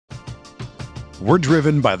We're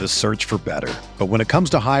driven by the search for better. But when it comes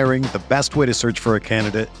to hiring, the best way to search for a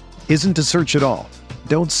candidate isn't to search at all.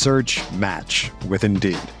 Don't search, match with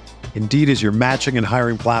Indeed. Indeed is your matching and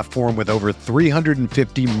hiring platform with over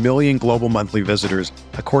 350 million global monthly visitors,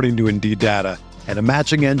 according to Indeed data, and a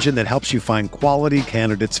matching engine that helps you find quality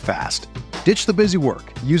candidates fast. Ditch the busy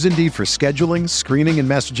work. Use Indeed for scheduling, screening, and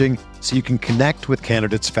messaging so you can connect with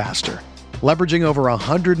candidates faster. Leveraging over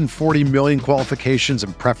 140 million qualifications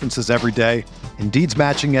and preferences every day, Indeed's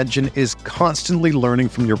matching engine is constantly learning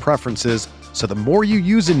from your preferences, so the more you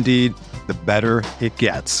use Indeed, the better it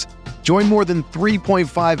gets. Join more than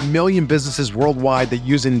 3.5 million businesses worldwide that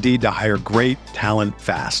use Indeed to hire great talent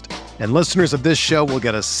fast. And listeners of this show will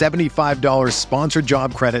get a $75 sponsored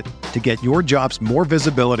job credit to get your jobs more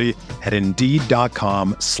visibility at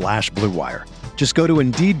Indeed.com/Blue Wire. Just go to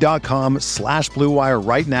Indeed.com/Blue Wire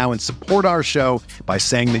right now and support our show by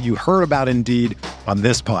saying that you heard about Indeed on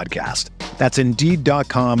this podcast. That's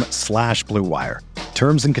Indeed.com/Blue Wire.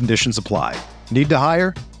 Terms and conditions apply. Need to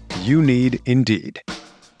hire? You need Indeed.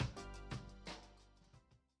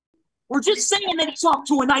 We're just saying that it's off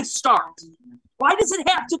to a nice start. Why does it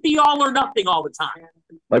have to be all or nothing all the time?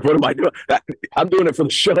 Like, what am I doing? I'm doing it for the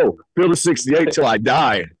show. Field of 68 till I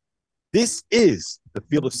die. This is the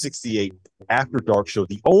Field of 68 After Dark show,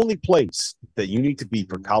 the only place that you need to be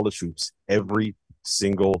for college hoops every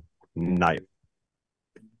single night.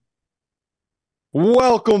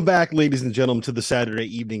 Welcome back, ladies and gentlemen, to the Saturday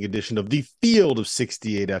evening edition of the Field of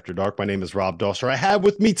 68 After Dark. My name is Rob Dosser. I have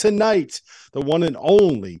with me tonight the one and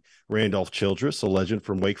only Randolph Childress, a legend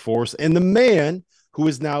from Wake Forest, and the man who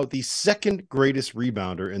is now the second greatest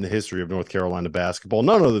rebounder in the history of North Carolina basketball,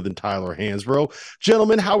 none other than Tyler Hansbrough.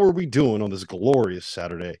 Gentlemen, how are we doing on this glorious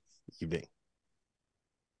Saturday evening?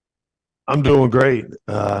 I'm doing great.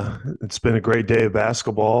 It's been a great day of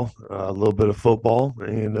basketball, a little bit of football,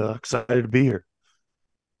 and excited to be here.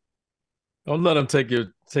 Don't let them take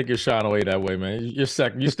your shot away that way, man. You're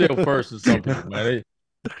second. You're still first or something, man.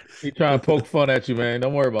 He trying to poke fun at you, man.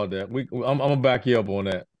 Don't worry about that. I'm gonna back you up on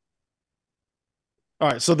that. All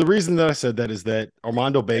right. So the reason that I said that is that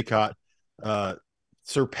Armando Bacot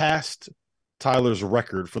surpassed Tyler's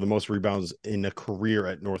record for the most rebounds in a career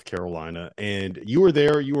at North Carolina. And you were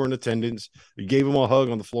there. You were in attendance. You gave him a hug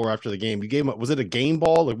on the floor after the game. You gave him, was it a game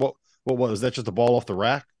ball? Like what was that? Just a ball off the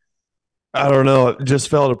rack? I don't know. It just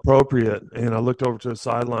felt appropriate. And I looked over to the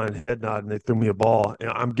sideline, head nod, and they threw me a ball. And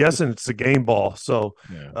I'm guessing it's a game ball. So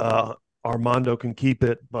Armando can keep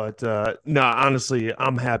it. But no, honestly,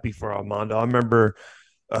 I'm happy for Armando. I remember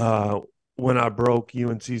when I broke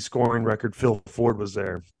UNC's scoring record, Phil Ford was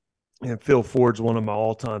there. And Phil Ford's one of my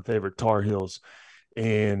all-time favorite Tar Heels.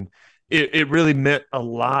 And it really meant a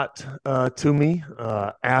lot to me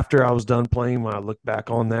after I was done playing, when I look back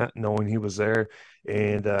on that, knowing he was there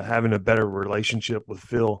and having a better relationship with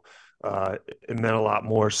Phil. It meant a lot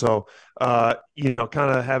more. So, kind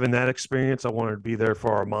of having that experience, I wanted to be there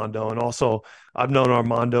for Armando. And also, I've known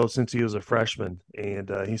Armando since he was a freshman,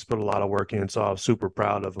 and he's put a lot of work in, so I was super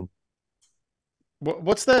proud of him.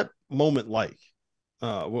 What's that moment like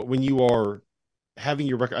when you are having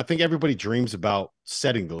your record? I think everybody dreams about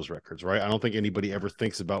setting those records, right? I don't think anybody ever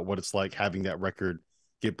thinks about what it's like having that record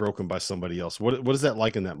get broken by somebody else. What is that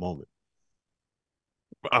like in that moment?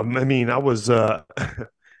 I mean, I was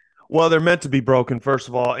well, they're meant to be broken, first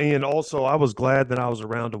of all, and also I was glad that I was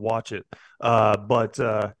around to watch it. But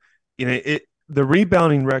the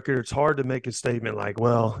rebounding record, it's hard to make a statement like,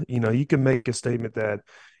 well, you can make a statement that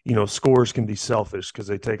scores can be selfish because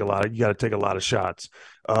you got to take a lot of shots.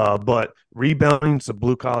 But rebounding's a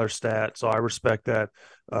blue collar stat, so I respect that.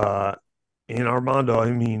 And Armando,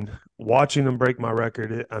 I mean, watching him break my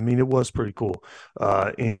record, it was pretty cool.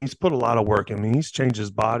 And he's put a lot of work. I mean, he's changed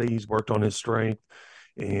his body, he's worked on his strength,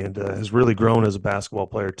 and has really grown as a basketball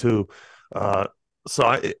player too. So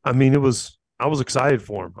I was excited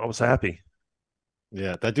for him. I was happy.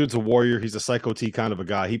 Yeah, that dude's a warrior. He's a Psycho T kind of a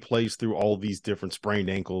guy. He plays through all these different sprained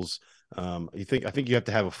ankles. I think you have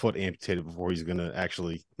to have a foot amputated before he's going to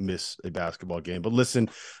actually miss a basketball game. But listen,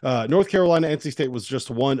 North Carolina, NC State was just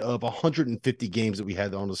one of 150 games that we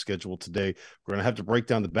had on the schedule today. We're going to have to break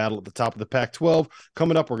down the battle at the top of the Pac-12.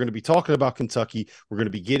 Coming up, we're going to be talking about Kentucky. We're going to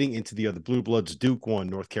be getting into the other Blue Bloods. Duke won,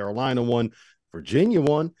 North Carolina won, Virginia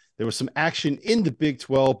won. There was some action in the Big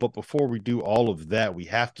 12, but before we do all of that, we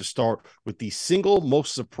have to start with the single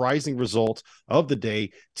most surprising result of the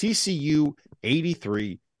day. TCU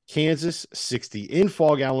 83, Kansas 60 in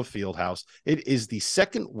Fog Allen Fieldhouse. It is the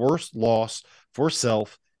second worst loss for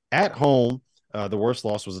Self at home. The worst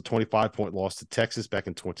loss was a 25-point loss to Texas back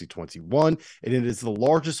in 2021, and it is the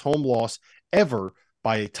largest home loss ever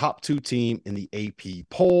by a top 2 team in the AP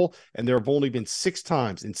poll. And there have only been 6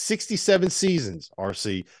 times in 67 seasons,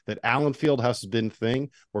 RC, that Allen Fieldhouse has been a thing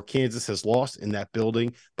where Kansas has lost in that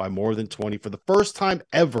building by more than 20. For the first time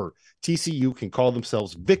ever, TCU can call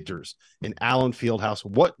themselves victors in Allen Fieldhouse.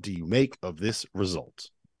 What do you make of this result?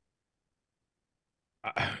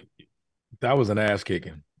 That was an ass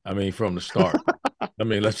kicking. I mean, from the start. I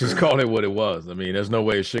mean, let's just call it what it was. I mean, there's no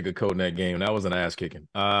way of sugarcoating that game. That was an ass kicking.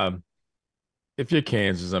 If you're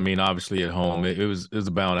Kansas, I mean, obviously at home, it was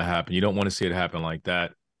bound to happen. You don't want to see it happen like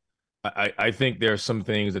that. I think there are some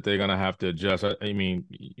things that they're going to have to adjust. I mean,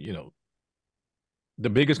 you know, the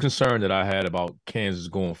biggest concern that I had about Kansas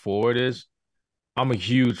going forward is I'm a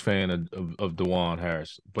huge fan of DeJuan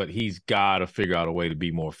Harris, but he's got to figure out a way to be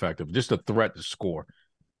more effective. Just a threat to score.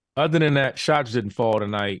 Other than that, shots didn't fall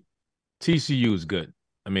tonight. TCU is good.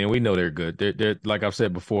 I mean, we know they're good. They're like I've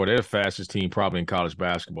said before, they're the fastest team probably in college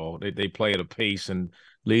basketball. They play at a pace and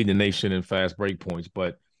lead the nation in fast break points.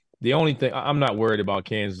 But the only thing I'm not worried about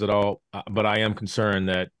Kansas at all, but I am concerned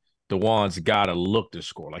that DeJuan's got to look to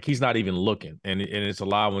score. Like he's not even looking, and it's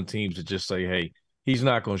allowing teams to just say, "Hey, he's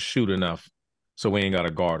not going to shoot enough, so we ain't got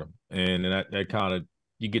to guard him." And that kind of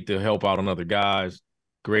you get to help out on other guys.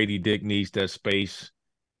 Grady Dick needs that space.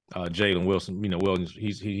 Jalen Wilson, you know, Williams,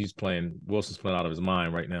 he's playing. Wilson's playing out of his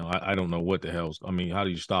mind right now. I don't know what the hell's. I mean, how do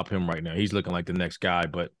you stop him right now? He's looking like the next guy.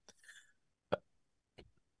 But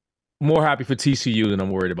more happy for TCU than I'm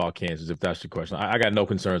worried about Kansas. If that's the question, I got no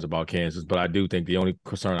concerns about Kansas, but I do think the only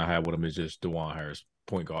concern I have with him is just DeJuan Harris,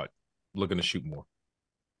 point guard, looking to shoot more.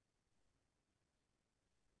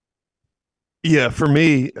 Yeah, for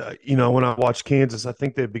me, you know, when I watch Kansas, I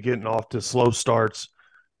think they've been getting off to slow starts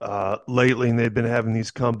lately, and they've been having these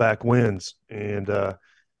comeback wins. And,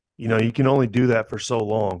 you know, you can only do that for so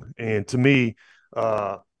long. And to me,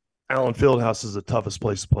 Allen Fieldhouse is the toughest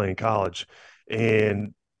place to play in college.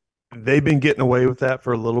 And they've been getting away with that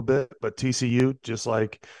for a little bit. But TCU, just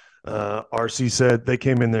like RC said, they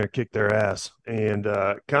came in there and kicked their ass and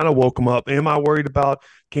kind of woke them up. Am I worried about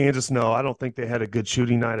Kansas? No, I don't think they had a good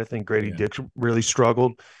shooting night. I think Grady Dick really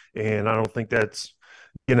struggled. And I don't think that's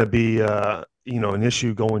going to be you know, an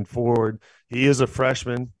issue going forward. He is a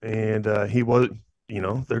freshman, and he was, you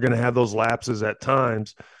know, they're going to have those lapses at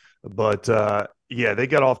times. But, yeah, they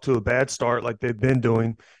got off to a bad start like they've been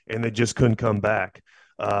doing, and they just couldn't come back.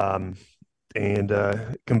 And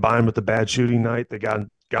combined with the bad shooting night, they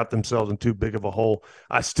got themselves in too big of a hole.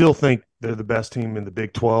 I still think they're the best team in the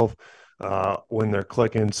Big 12 when they're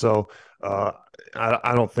clicking. So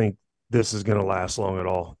I don't think this is going to last long at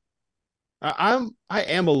all. I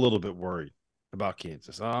am a little bit worried about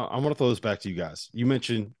Kansas. I want to throw this back to you guys. You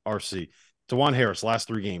mentioned RC. DeJuan Harris, last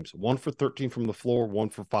 3 games, 1 for 13 from the floor, 1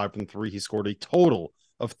 for 5 from 3. He scored a total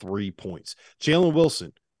of 3 points. Jalen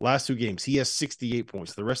Wilson, last 2 games, he has 68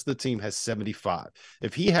 points. The rest of the team has 75.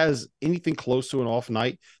 If he has anything close to an off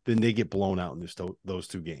night, then they get blown out in those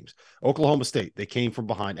 2 games. Oklahoma State, they came from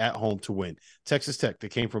behind at home to win. Texas Tech, they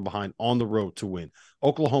came from behind on the road to win.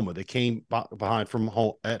 Oklahoma, they came behind from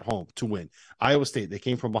home at home to win. Iowa State, they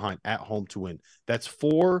came from behind at home to win. That's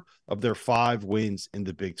 4 of their 5 wins in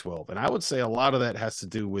the Big 12. And I would say a lot of that has to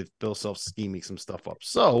do with Bill Self scheming some stuff up.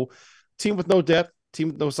 So, team with no depth, team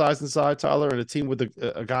with no size inside, Tyler, and a team with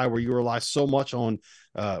a guy where you rely so much on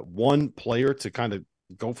one player to kind of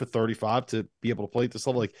go for 35 to be able to play at this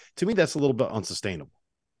level. Like, to me, that's a little bit unsustainable.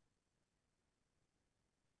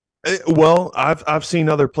 Well, I've seen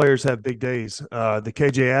other players have big days. The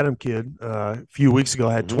KJ Adam kid a few weeks ago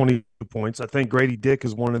had 22 points. I think Grady Dick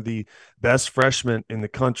is one of the best freshmen in the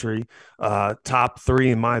country, top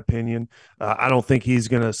 3 in my opinion. I don't think he's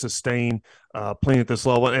going to sustain playing at this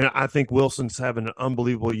level, and I think Wilson's having an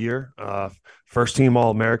unbelievable year. First team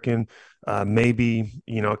All-American, maybe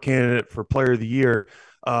a candidate for Player of the Year.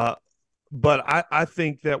 But I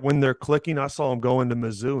think that when they're clicking, I saw them go into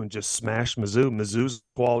Mizzou and just smash Mizzou. Mizzou's a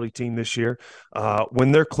quality team this year.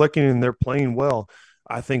 When they're clicking and they're playing well,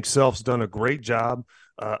 I think Self's done a great job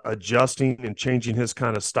adjusting and changing his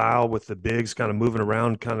kind of style with the bigs, kind of moving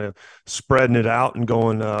around, kind of spreading it out and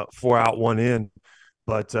going 4 out, 1 in.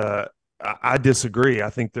 But I disagree. I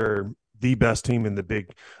think they're the best team in the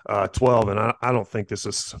Big 12, and I don't think this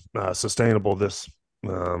is sustainable.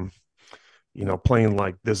 Playing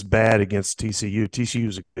like this bad against TCU. TCU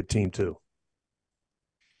is a good team too.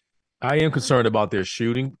 I am concerned about their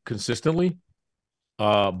shooting consistently,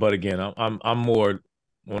 but again, I'm more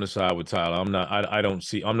on the side with Tyler. I'm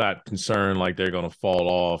not concerned like they're going to fall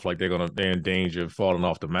off, like they're in danger of falling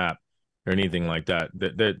off the map or anything like that.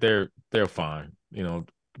 They're fine.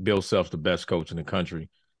 Bill Self's the best coach in the country.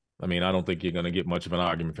 I mean, I don't think you're going to get much of an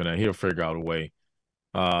argument for that. He'll figure out a way.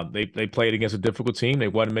 They played against a difficult team. They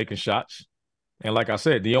wasn't making shots. And like I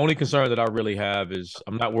said, the only concern that I really have is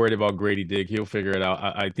I'm not worried about Grady Dick. He'll figure it out.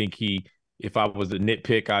 I think if I was to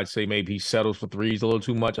nitpick, I'd say maybe he settles for threes a little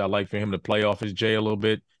too much. I'd like for him to play off his J a little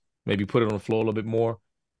bit, maybe put it on the floor a little bit more.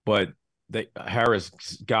 But Harris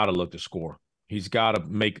got to look to score. He's got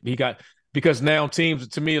to because now teams,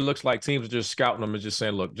 to me, it looks like teams are just scouting him and just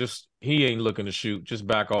saying, look, he ain't looking to shoot. Just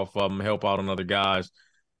back off of him, help out on other guys.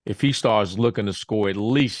 If he starts looking to score at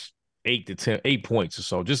least 8 points or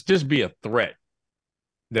so, just be a threat.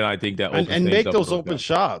 Then I think that and make those open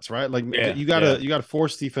shots, right? Like you gotta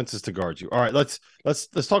force defenses to guard you. All right, let's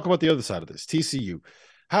talk about the other side of this. TCU,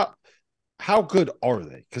 how good are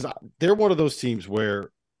they? Because they're one of those teams where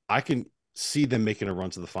I can see them making a run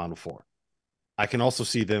to the Final Four. I can also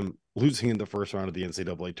see them losing in the first round of the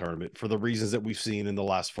NCAA tournament for the reasons that we've seen in the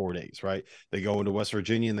last 4 days, right? They go into West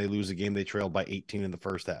Virginia and they lose a game they trailed by 18 in the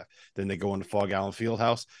first half. Then they go into Fog Allen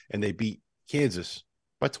Fieldhouse and they beat Kansas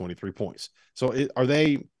by 23 points. So are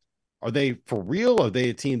they for real? Are they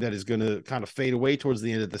a team that is going to kind of fade away towards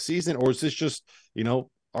the end of the season? Or is this just,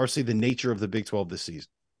 RC, the nature of the Big 12 this season?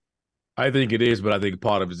 I think it is, but I think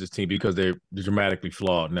part of it is this team because they're dramatically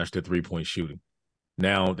flawed, and that's their 3-point shooting.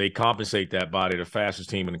 Now, they compensate that by the fastest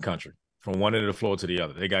team in the country from one end of the floor to the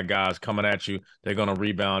other. They got guys coming at you. They're going to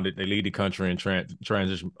rebound it. They lead the country in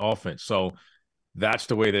transition offense. So that's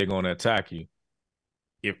the way they're going to attack you.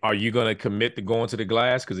 Are you going to commit to going to the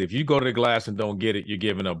glass? Because if you go to the glass and don't get it, you're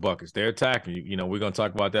giving up buckets. They're attacking you. We're going to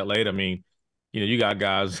talk about that later. I mean, you got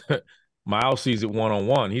guys. Miles sees it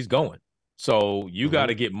one-on-one. He's going. So you got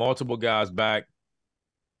to get multiple guys back,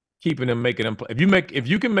 keeping them, making them play. If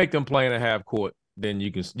you can make them play in a half court, then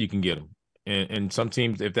you can get them. And some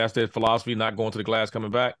teams, if that's their philosophy, not going to the glass,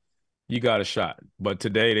 coming back, you got a shot. But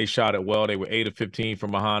today they shot it well. They were 8 of 15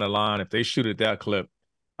 from behind the line. If they shoot at that clip,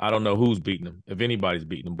 I don't know who's beating them, if anybody's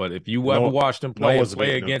beating them. But if you ever watch them play against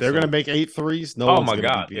them, they're going to make 8 threes. Oh my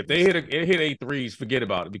God! If they hit 8 threes, forget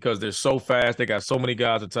about it because they're so fast. They got so many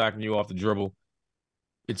guys attacking you off the dribble.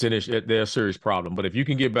 They're a serious problem. But if you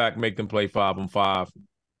can get back, make them play 5-on-5,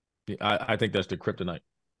 I think that's the kryptonite.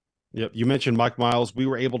 Yep. You mentioned Mike Miles. We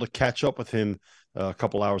were able to catch up with him a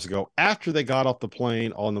couple hours ago after they got off the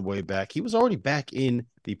plane on the way back. He was already back in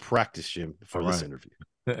the practice gym for this interview.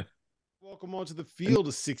 Welcome onto the field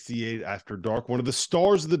of 68 After Dark. One of the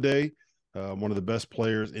stars of the day, one of the best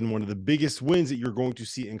players and one of the biggest wins that you're going to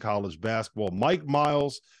see in college basketball. Mike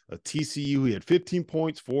Miles, TCU. He had 15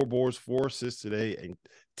 points, 4 boards, 4 assists today, and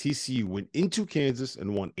TCU went into Kansas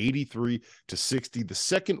and won 83-60, the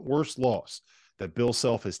second worst loss that Bill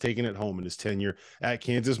Self has taken at home in his tenure at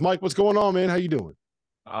Kansas. Mike, what's going on, man? How you doing?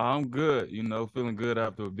 I'm good. Feeling good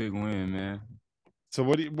after a big win, man. So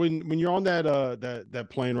when you're on that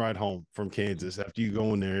plane ride home from Kansas after you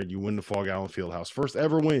go in there and you win the Fog Allen Fieldhouse, first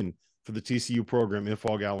ever win for the TCU program in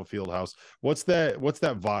Fog Allen Fieldhouse, what's that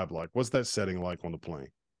vibe like? What's that setting like on the plane?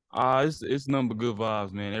 It's nothing but good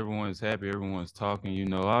vibes, man. Everyone's happy. Everyone's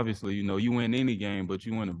talking. Obviously, you win any game, but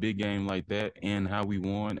you win a big game like that and how we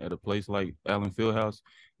won at a place like Allen Fieldhouse,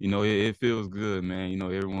 it feels good, man.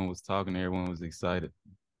 Everyone was talking. Everyone was excited.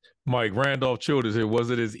 Mike, Randolph Childers here. Was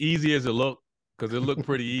it as easy as it looked? Because it looked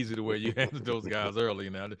pretty easy the way you handled those guys early.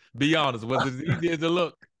 Now, be honest, was it as easy as it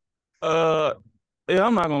looked? Yeah,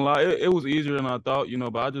 I'm not gonna lie. It was easier than I thought,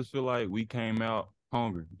 but I just feel like we came out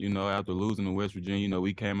hungry. After losing to West Virginia,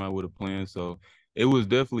 we came out with a plan. So it was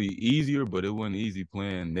definitely easier, but it wasn't easy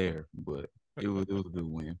playing there. But it was a good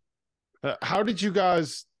win. How did you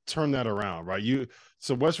guys turn that around? Right,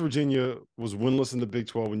 so West Virginia was winless in the Big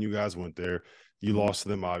 12 when you guys went there. You lost to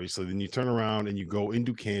them, obviously. Then you turn around and you go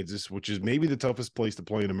into Kansas, which is maybe the toughest place to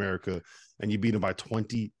play in America, and you beat them by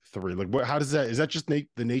 23. Like, how does that? Is that just the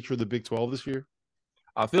nature of the Big 12 this year?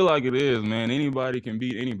 I feel like it is, man. Anybody can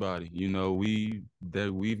beat anybody.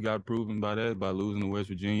 We've got proven by that by losing to West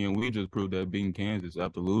Virginia, and we just proved that beating Kansas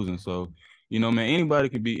after losing. So, man, anybody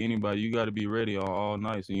can beat anybody. You got to be ready all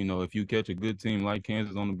night. So, if you catch a good team like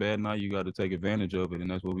Kansas on a bad night, you got to take advantage of it, and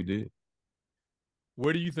that's what we did.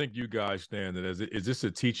 Where do you think you guys stand? Is this a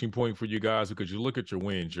teaching point for you guys? Because you look at your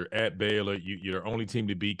wins. You're at Baylor. You're the only team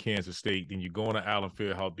to beat Kansas State. Then you go on to Allen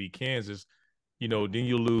Fieldhouse, beat Kansas. Then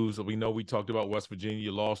you lose. We know we talked about West Virginia.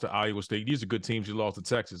 You lost to Iowa State. These are good teams. You lost to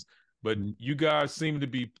Texas. But you guys seem to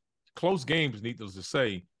be close games, needless to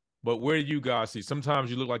say. But where do you guys see? Sometimes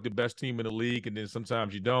you look like the best team in the league, and then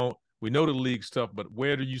sometimes you don't. We know the league's tough, but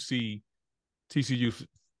where do you see TCU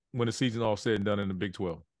when the season all said and done in the Big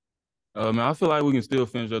 12? I feel like we can still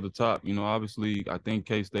finish at the top. Obviously, I think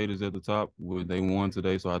K-State is at the top. They won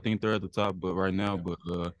today, so I think they're at the top. But right now,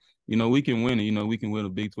 we can win it. We can win a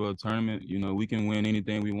Big 12 tournament. We can win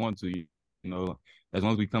anything we want to. as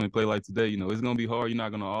long as we come and play like today, it's gonna be hard. You're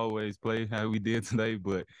not gonna always play how we did today,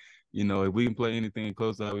 but if we can play anything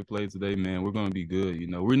close to how we played today, man, we're gonna be good.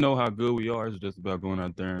 We know how good we are. It's just about going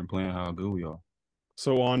out there and playing how good we are.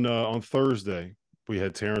 So on Thursday, we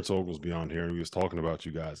had Terrence Oglesby on here, and he was talking about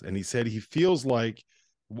you guys, and he said he feels like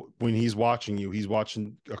when he's watching you, he's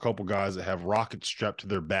watching a couple guys that have rockets strapped to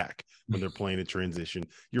their back when they're playing in transition.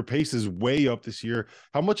 Your pace is way up this year.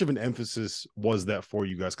 How much of an emphasis was that for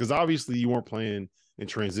you guys? Because obviously you weren't playing in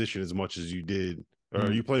transition as much as you did, or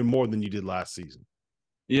you playing more than you did last season.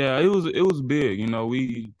 Yeah, it was big.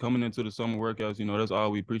 We coming into the summer workouts, that's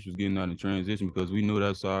all we preach was getting out in transition because we knew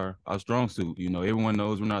that's our strong suit. Everyone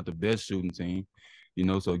knows we're not the best shooting team,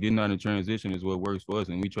 so getting out in transition is what works for us,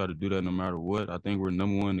 and we try to do that no matter what. I think we're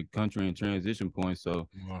number 1 in the country in transition points, so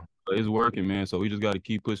it's working, man. So we just got to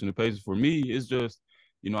keep pushing the pace. For me, it's just,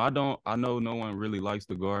 I know no one really likes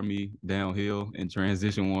to guard me downhill in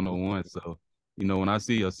transition 1-on-1, so when I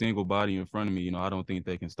see a single body in front of me, I don't think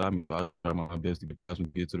they can stop me. I try my best to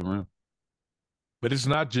get to the rim. But it's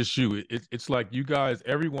not just you. It's like you guys,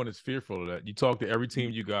 everyone is fearful of that. You talk to every team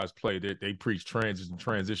you guys play, they preach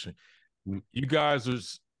transition. You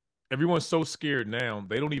guys everyone's so scared now,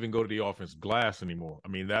 they don't even go to the offense glass anymore. I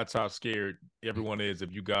mean, that's how scared everyone is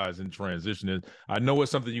of you guys in transition. I know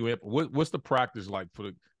it's something what's the practice like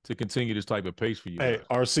to continue this type of pace for you guys?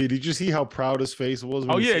 Hey, RC, did you see how proud his face was?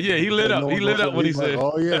 Oh, yeah, he lit up. He lit up when he said,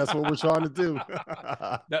 oh, yeah, that's what we're trying to do.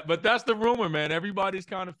 But that's the rumor, man. Everybody's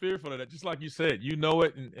kind of fearful of that. Just like you said, you know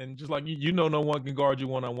it, and just like no one can guard you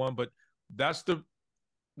one-on-one, but that's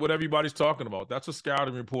what everybody's talking about. That's a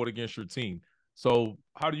scouting report against your team. So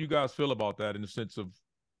how do you guys feel about that in the sense of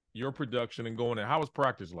your production and going there? How was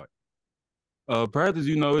practice like? Practice,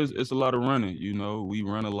 it's a lot of running. We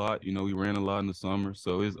run a lot. We ran a lot in the summer,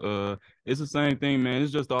 so it's the same thing, man.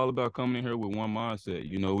 It's just all about coming in here with one mindset.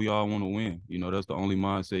 We all want to win. That's the only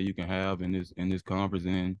mindset you can have in this conference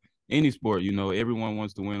and any sport. Everyone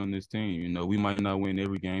wants to win on this team. We might not win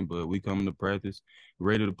every game, but we come to practice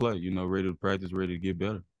ready to play. Ready to practice, ready to get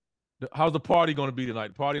better. How's the party going to be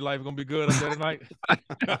tonight? Party life going to be good up there tonight?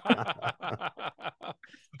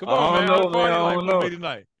 Come on, man. How's the party life going to be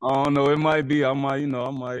tonight? I don't know. It might be. I might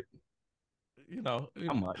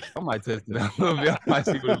test it out a little bit. I might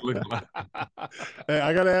see what it looks like. Hey,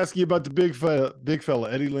 I got to ask you about the big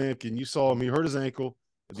fella, Eddie Lampkin. You saw him. He hurt his ankle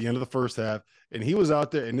at the end of the first half, and he was out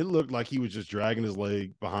there, and it looked like he was just dragging his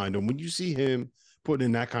leg behind him. When you see him putting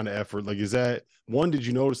in that kind of effort, like, is that one? Did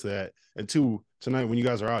you notice that? And two, tonight when you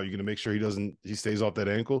guys are out, you're gonna make sure he stays off that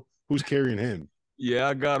ankle. Who's carrying him? Yeah,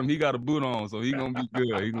 I got him. He got a boot on, so he's gonna be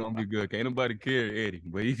good. He's gonna be good. Can't nobody carry Eddie,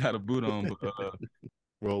 but he got a boot on.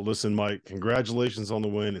 Well, listen, Mike, congratulations on the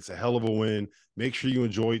win. It's a hell of a win. Make sure you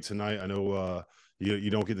enjoy it tonight. I know you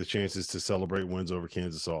don't get the chances to celebrate wins over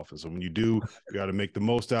Kansas often. So when you do, you got to make the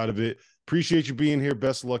most out of it. Appreciate you being here.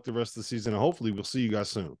 Best of luck the rest of the season, and hopefully we'll see you guys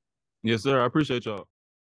soon. Yes, sir. I appreciate y'all.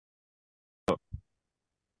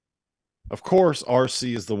 Of course,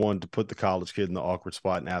 RC is the one to put the college kid in the awkward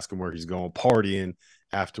spot and ask him where he's going partying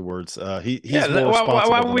afterwards. He's more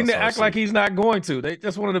responsible. Why would we act like he's not going to?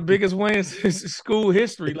 That's one of the biggest wins in school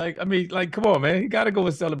history. Come on, man. He got to go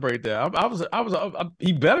and celebrate that.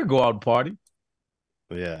 He better go out and party.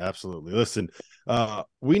 Yeah, absolutely. Listen,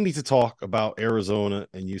 we need to talk about Arizona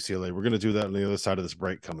and UCLA. We're going to do that on the other side of this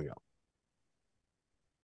break coming up.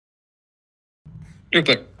 You're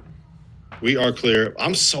clear. We are clear.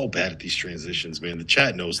 I'm so bad at these transitions, man. The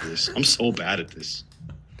chat knows this. I'm so bad at this.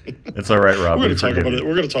 It's all right, Rob. We're going to talk about it.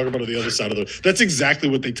 We're going to talk about it on the other side of the. That's exactly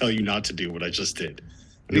what they tell you not to do. What I just did.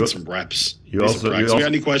 I need some reps. You got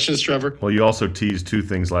any questions, Trevor? Well, you also teased two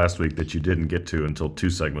things last week that you didn't get to until 2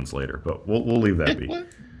 segments later, but we'll leave that be. What?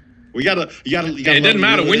 You gotta. It doesn't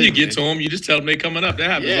matter when you get to them. You just tell them they're coming up. That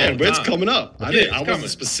happens. Yeah, but it's coming up. I wasn't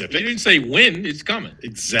specific. You didn't say when. It's coming.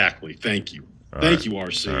 Exactly. Thank you. Thank you,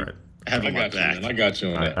 RC. All right. Having my back. I got you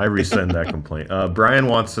on that. I rescind that complaint. Brian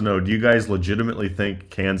wants to know, do you guys legitimately think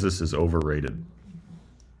Kansas is overrated?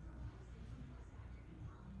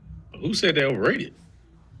 Who said they're overrated?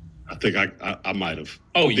 I think I might have.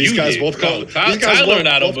 Oh, these guys both called. Tyler and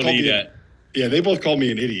I don't believe that. Yeah, they both called me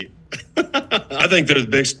an idiot. I think they're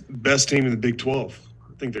the best team in the Big 12.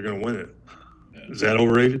 I think they're going to win it. Yeah. Is that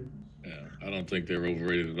overrated? Yeah, I don't think they're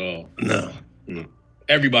overrated at all. No.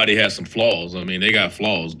 Everybody has some flaws. I mean, they got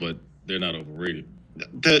flaws, but they're not overrated.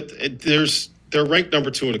 They're ranked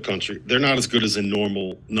number 2 in the country. They're not as good as a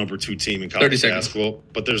normal number 2 team in college basketball,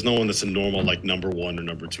 but there's no one that's a normal number 1 or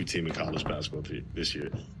number 2 team in college basketball this year,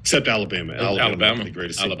 except Alabama. Alabama, the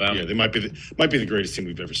greatest team. Yeah, they might be the greatest team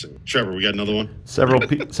we've ever seen. Trevor, we got another one.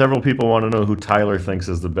 Several people want to know who Tyler thinks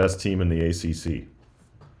is the best team in the ACC.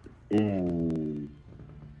 Ooh,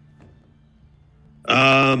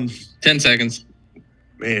 Um, 10 seconds.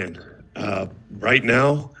 Man, right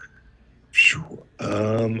now,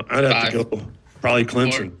 I'd have 5, to go probably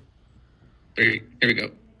Clemson. 4, 3. Here we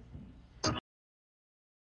go.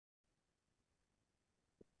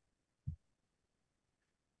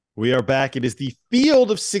 We are back. It is the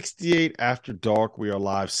Field of 68 After Dark. We are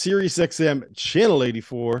live, Sirius XM, Channel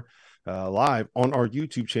 84, live on our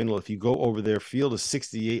YouTube channel. If you go over there, Field of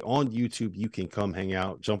 68 on YouTube, you can come hang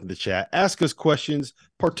out, jump in the chat, ask us questions,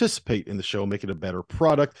 participate in the show, make it a better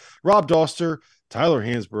product. Rob Doster, Tyler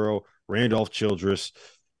Hansborough, Randolph Childress.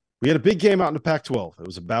 We had a big game out in the Pac-12. It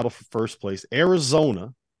was a battle for first place.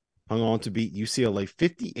 Arizona hung on to beat UCLA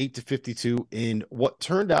 58-52 in what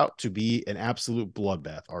turned out to be an absolute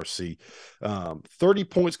bloodbath, RC. 30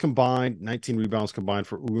 points combined, 19 rebounds combined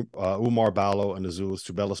for Umar Ballo and Azuolas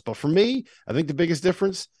Tubelis. But for me, I think the biggest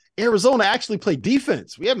difference, Arizona actually played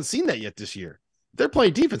defense. We haven't seen that yet this year. They're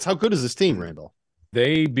playing defense. How good is this team, Randall?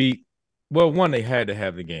 They beat – well, one, they had to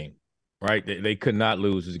have the game, right? They could not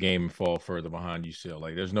lose this game and fall further behind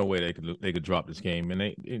UCLA. There's no way they could drop this game,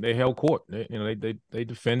 and they held court. They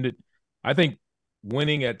defended. I think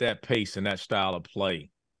winning at that pace and that style of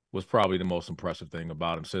play was probably the most impressive thing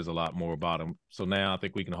about them. Says a lot more about them. So now I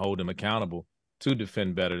think we can hold them accountable to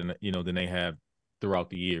defend better than they have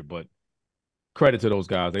throughout the year. Credit to those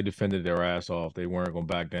guys. They defended their ass off. They weren't going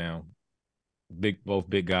to back down. Both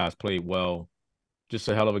big guys played well. Just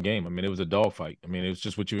a hell of a game. I mean, it was a dogfight. I mean, it was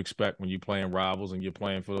just what you expect when you're playing rivals and you're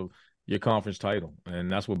playing for your conference title.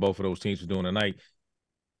 And that's what both of those teams were doing tonight.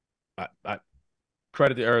 I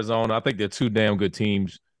credit to Arizona. I think they're two damn good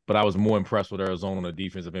teams, but I was more impressed with Arizona on the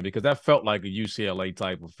defensive end because that felt like a UCLA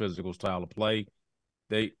type of physical style of play.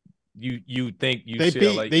 You think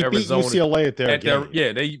UCLA they Arizona, beat UCLA at their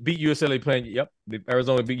game. They beat UCLA playing. Yep,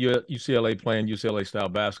 Arizona beat UCLA playing UCLA style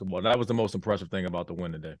basketball. That was the most impressive thing about the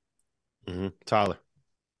win today. Mm-hmm. Tyler.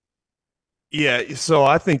 Yeah, so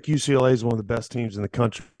I think UCLA is one of the best teams in the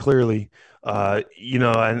country, clearly.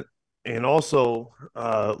 And also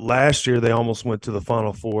last year they almost went to the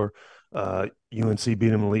Final Four. UNC beat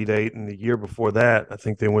them in Elite Eight, and the year before that, I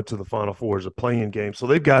think they went to the Final Four as a play-in game. So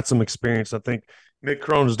they've got some experience. I think Mick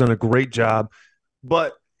Crone has done a great job,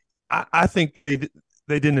 but I think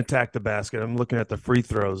they didn't attack the basket. I'm looking at the free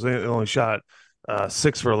throws. They only shot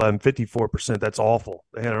 6 for 11, 54%. That's awful.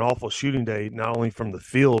 They had an awful shooting day, not only from the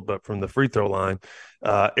field, but from the free throw line.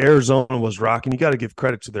 Arizona was rocking. You got to give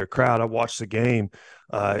credit to their crowd. I watched the game.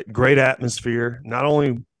 Great atmosphere. Not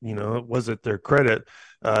only, was it their credit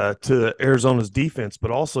to Arizona's defense,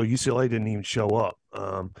 but also UCLA didn't even show up.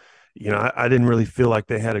 I didn't really feel like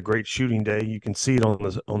they had a great shooting day. You can see it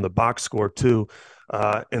on the box score too.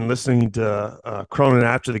 And listening to Cronin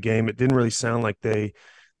after the game, it didn't really sound like they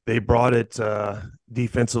brought it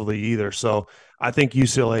defensively either. So I think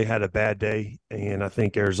UCLA had a bad day, and I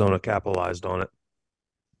think Arizona capitalized on it.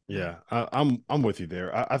 Yeah, I'm with you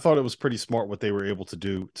there. I thought it was pretty smart what they were able to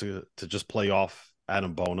do to just play off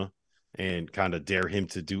Adam Bona and kind of dare him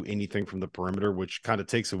to do anything from the perimeter, which kind of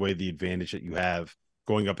takes away the advantage that you have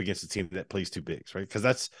going up against a team that plays two bigs, right? Because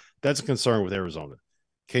that's a concern with Arizona.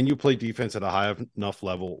 Can you play defense at a high enough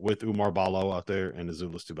level with Umar Ballo out there and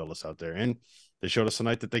Azuolas Tubelis out there? And they showed us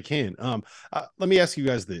tonight that they can. Let me ask you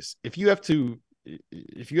guys this: if you have to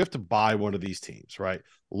buy one of these teams, right,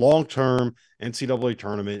 long-term NCAA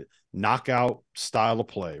tournament knockout style of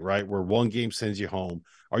play, right, where one game sends you home,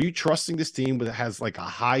 are you trusting this team that has like a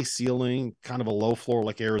high ceiling, kind of a low floor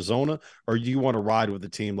like Arizona, or do you want to ride with a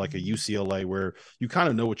team like a UCLA where you kind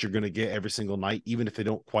of know what you're going to get every single night, even if they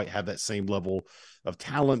don't quite have that same level of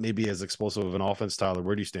talent, maybe as explosive of an offense? Tyler,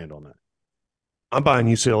 where do you stand on that? I'm buying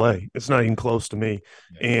UCLA. It's not even close to me.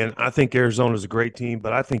 And I think Arizona is a great team,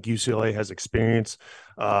 but I think UCLA has experience.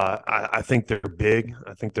 I think they're big.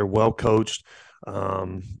 I think they're well coached.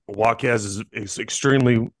 Jaquez is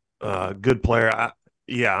extremely good player.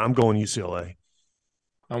 I'm going UCLA.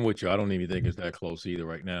 I'm with you. I don't even think it's that close either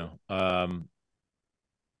right now.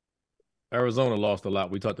 Arizona lost a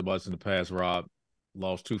lot. We talked about this in the past, Rob.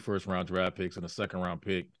 Lost 2 first-round draft picks and a second-round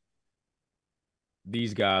pick.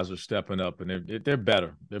 These guys are stepping up, and they're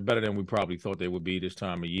better. They're better than we probably thought they would be this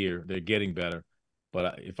time of year. They're getting better.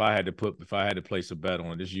 But if I had to place a bet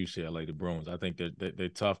on it, it's UCLA, the Bruins. I think they're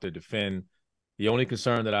tough to defend. The only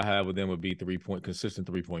concern that I have with them would be consistent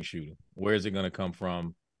three-point shooting. Where is it going to come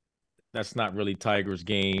from? That's not really Tiger's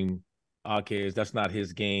game. Jaquez, that's not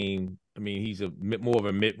his game. I mean, he's more of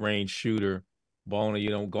a mid-range shooter. Bona, you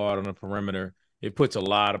don't guard on the perimeter. It puts a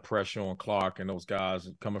lot of pressure on Clark and those guys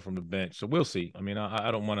coming from the bench. So we'll see. I mean, I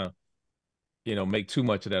don't want to, make too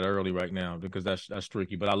much of that early right now because that's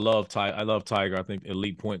tricky. But I love Tiger. I think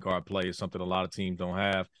elite point guard play is something a lot of teams don't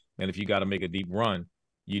have. And if you got to make a deep run,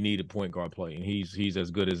 you need a point guard play, and he's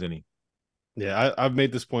as good as any. Yeah, I've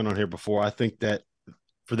made this point on here before. I think that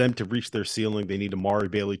for them to reach their ceiling, they need Amari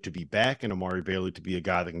Bailey to be back and Amari Bailey to be a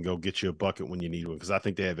guy that can go get you a bucket when you need one, because I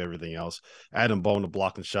think they have everything else. Adam Bone to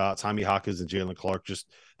blocking shots, Jaime Hawkins and Jalen Clark,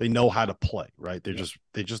 they know how to play, right? They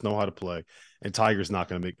just know how to play. And Tiger's not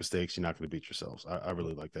going to make mistakes. You're not going to beat yourselves. I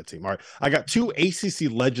really like that team. All right, I got two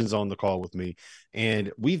ACC legends on the call with me,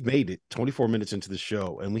 and we've made it 24 minutes into the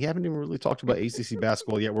show, and we haven't even really talked about ACC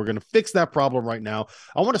basketball yet. We're going to fix that problem right now.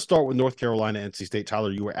 I want to start with North Carolina, NC State.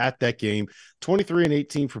 Tyler, you were at that game.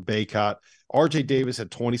 23-18 for Baycott. RJ Davis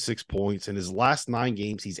had 26 points. In his last 9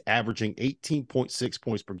 games, he's averaging 18.6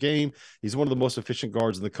 points per game. He's one of the most efficient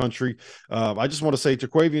guards in the country. I just want to say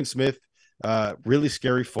Jaquavian Smith, really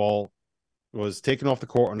scary fall, was taken off the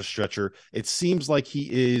court on a stretcher. It seems like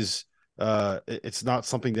he is it's not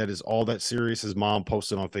something that is all that serious. His mom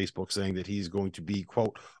posted on Facebook saying that he's going to be,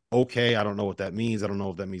 quote, okay. I don't know what that means. I don't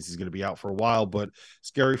know if that means he's going to be out for a while, but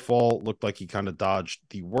scary fall. Looked like he kind of dodged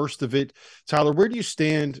the worst of it. Tyler, where do you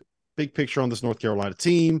stand big picture on this North Carolina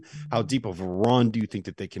team? How deep of a run do you think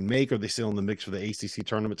that they can make? Are they still in the mix for the ACC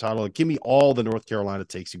tournament title? Give me all the North Carolina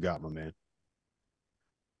takes you got, my man.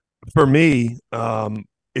 For me,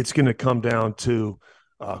 it's going to come down to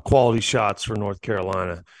quality shots for North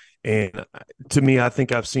Carolina. And to me, I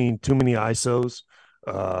think I've seen too many ISOs.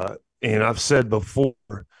 And I've said before,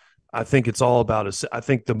 I think it's all about I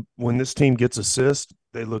think when this team gets assists,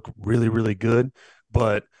 they look really, really good.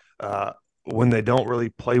 But when they don't really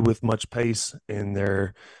play with much pace and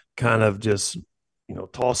they're kind of just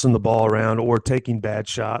tossing the ball around or taking bad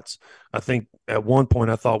shots. I think at one point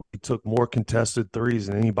I thought we took more contested threes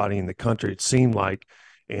than anybody in the country, it seemed like,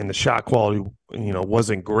 and the shot quality,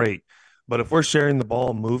 wasn't great. But if we're sharing the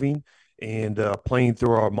ball, moving, and playing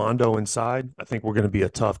through Armando inside, I think we're going to be a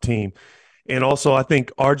tough team. And also, I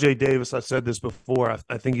think RJ Davis, I said this before,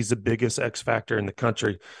 I think he's the biggest X factor in the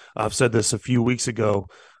country. I've said this a few weeks ago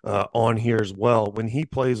on here as well. When he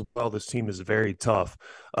plays well, this team is very tough.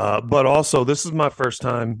 But also, this is my first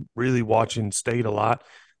time really watching State a lot.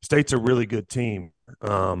 State's a really good team.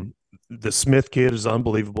 The Smith kid is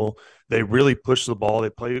unbelievable. They really push the ball. They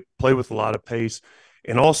play with a lot of pace.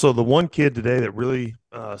 And also, the one kid today that really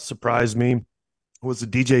surprised me was the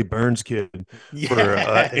DJ Burns kid for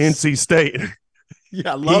NC State.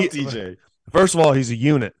 Yeah, I love DJ. First of all, he's a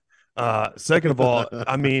unit. Second of all,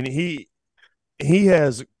 I mean, he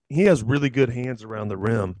has really good hands around the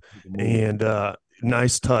rim and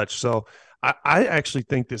nice touch. So I actually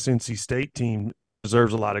think this NC State team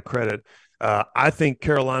deserves a lot of credit. I think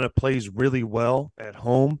Carolina plays really well at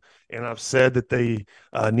home, and I've said that they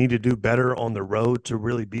need to do better on the road to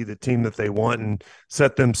really be the team that they want and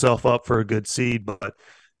set themselves up for a good seed. But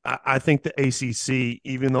I think the ACC,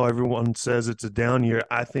 even though everyone says it's a down year,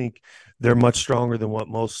 I think they're much stronger than what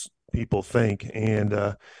most people think.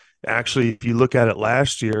 And actually, if you look at it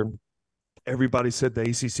last year, everybody said the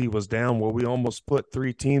ACC was down. Well, we almost put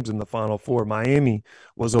 3 teams in the Final Four. Miami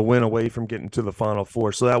was a win away from getting to the Final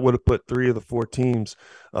Four. So that would have put 3 of the 4 teams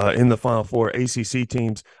in the Final Four. ACC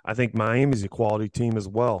teams, I think Miami's a quality team as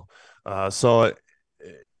well.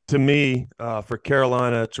 To me, for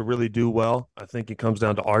Carolina to really do well, I think it comes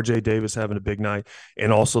down to RJ Davis having a big night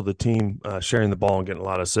and also the team sharing the ball and getting a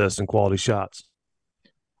lot of assists and quality shots.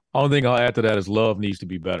 Only thing I'll add to that is Love needs to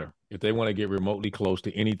be better. If they want to get remotely close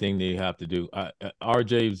to anything they have to do.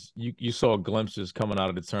 RJ's, you saw glimpses coming out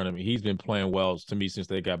of the tournament. He's been playing well to me since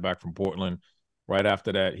they got back from Portland. Right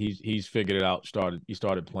after that, he's figured it out. He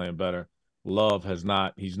started playing better. Love has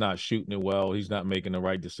not. He's not shooting it well. He's not making the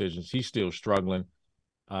right decisions. He's still struggling.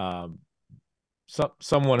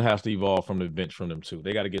 Someone has to evolve from the bench from them too.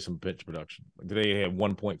 They got to get some bench production. They had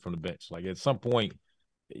 1 point from the bench. Like at some point,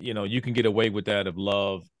 you can get away with that if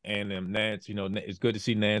Love and Nance, it's good to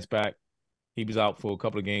see Nance back. He was out for a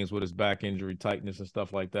couple of games with his back injury, tightness and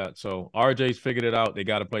stuff like that. So RJ's figured it out. They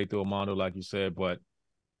got to play through Armando, like you said, but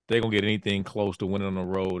they're going to get anything close to winning on the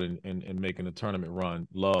road and making a tournament run.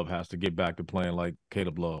 Love has to get back to playing like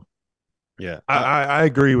Caleb Love. Yeah, I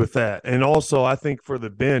agree with that. And also, I think for the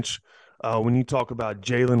bench, when you talk about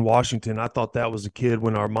Jalen Washington, I thought that was a kid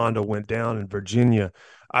when Armando went down in Virginia.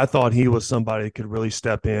 I thought he was somebody that could really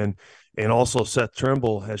step in. And also Seth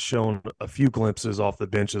Trimble has shown a few glimpses off the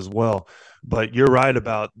bench as well. But you're right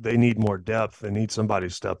about they need more depth. They need somebody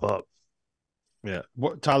to step up. Yeah.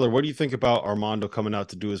 Tyler, what do you think about Armando coming out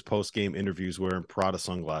to do his post-game interviews wearing Prada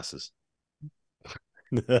sunglasses?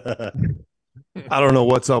 I don't know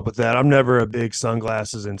what's up with that. I'm never a big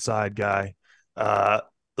sunglasses inside guy. I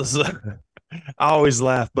always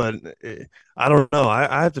laugh, but I don't know.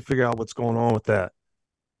 I have to figure out what's going on with that.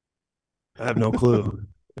 I have no clue.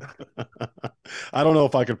 I don't know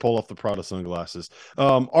if I could pull off the Prada sunglasses.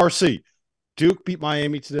 RC, Duke beat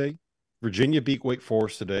Miami today. Virginia beat Wake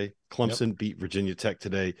Forest today. Clemson beat Virginia Tech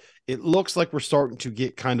today. It looks like we're starting to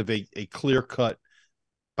get kind of a clear cut,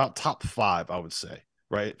 about top 5, I would say.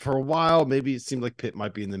 Right. For a while, maybe it seemed like Pitt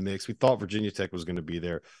might be in the mix. We thought Virginia Tech was going to be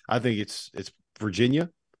there. I think it's Virginia,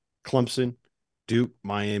 Clemson, Duke,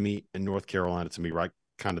 Miami, and North Carolina to me, right?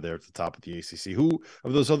 Kind of there at the top of the ACC. Who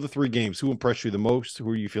of those other 3 games, who impressed you the most? Who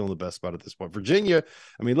are you feeling the best about at this point? Virginia,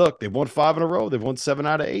 I mean, look, they've won 5 in a row. They've won 7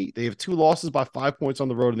 out of 8. They have 2 losses by 5 points on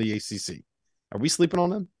the road in the ACC. Are we sleeping on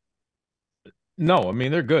them? No, I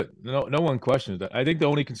mean, they're good. No one questions that. I think the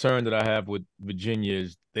only concern that I have with Virginia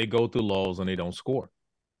is they go through lulls and they don't score.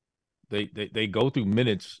 They go through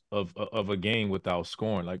minutes of a game without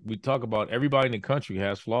scoring. Like we talk about, everybody in the country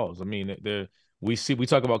has flaws. I mean, we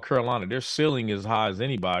talk about Carolina. Their ceiling is as high as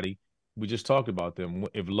anybody. We just talked about them.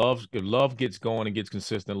 If Love gets going and gets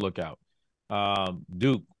consistent, look out.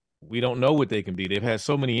 Duke, we don't know what they can be. They've had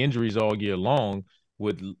so many injuries all year long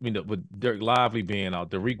with Derek Lively being out,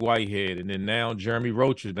 Dariq Whitehead, and then now Jeremy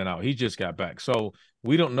Roach has been out. He just got back. So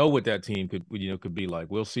we don't know what that team could be like.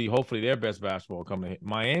 We'll see. Hopefully their best basketball coming.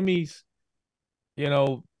 Miami's,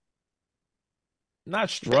 not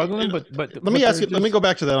struggling, but let me ask you. Let me go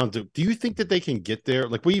back to that on Duke. Do you think that they can get there?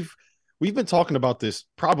 Like we've been talking about this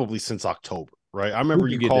probably since October, right? I remember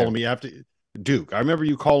you calling me after Duke. I remember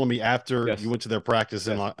you calling me after you went to their practice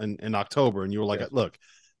in October, and you were like, "Look,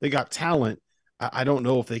 they got talent. I don't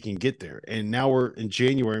know if they can get there." And now we're in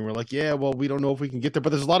January and we're like, yeah, well, we don't know if we can get there, but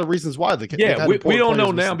there's a lot of reasons why they can. Yeah, we don't know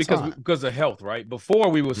now because of health, right? Before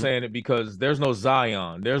we were saying it because there's no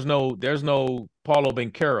Zion, there's no Paulo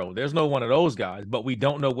Banchero, there's no one of those guys, but we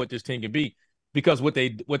don't know what this team can be because what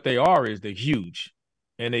they are is they're huge,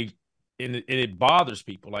 and it bothers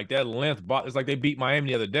people. Like that length, it's like they beat Miami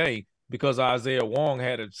the other day because Isaiah Wong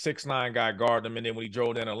had a 6'9" guy guard him, and then when he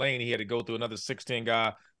drove down the lane, he had to go through another 6'10"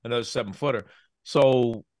 guy, another 7-footer.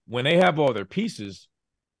 So when they have all their pieces,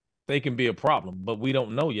 they can be a problem, but we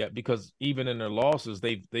don't know yet because even in their losses,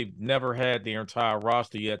 they've never had their entire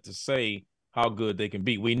roster yet to say how good they can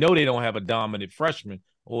be. We know they don't have a dominant freshman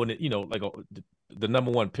or like the number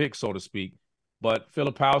 1 pick, so to speak. But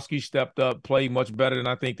Filipowski stepped up, played much better than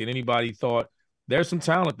I think than anybody thought. There's some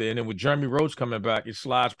talent there, and then with Jeremy Roach coming back, it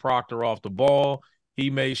slides Proctor off the ball. He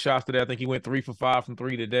made shots today. I think he went 3 for 5 from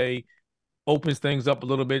 3 today. Opens things up a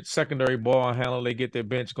little bit. Secondary ball handle, they get their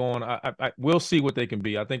bench going. We'll see what they can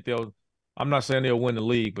be. I think I'm not saying they'll win the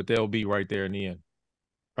league, but they'll be right there in the end.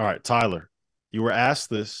 All right, Tyler, you were asked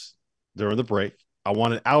this during the break. I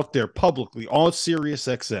want it out there publicly on Sirius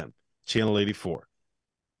XM, Channel 84.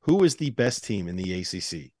 Who is the best team in the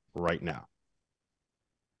ACC right now?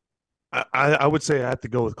 I would say I have to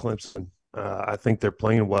go with Clemson. I think they're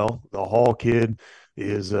playing well. The Hall kid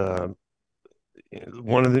is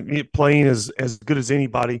one of the playing as good as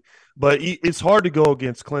anybody, but it's hard to go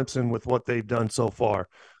against Clemson with what they've done so far.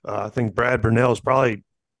 I think Brad Burnell is probably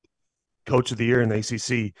coach of the year in the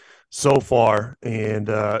ACC so far, and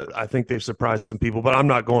I think they've surprised some people, but I'm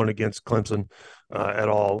not going against Clemson at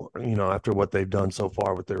all, after what they've done so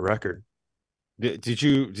far with their record. Did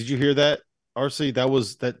you hear that, RC? That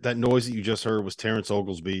was that noise that you just heard was Terrence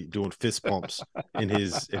Oglesby doing fist pumps in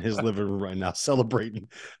his living room right now, celebrating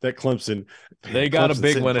that Clemson. They got a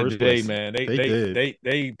big one today, man. They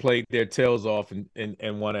they played their tails off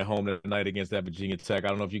and won at home tonight against that Virginia Tech. I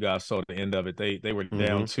don't know if you guys saw the end of it. They were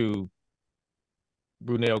down 2.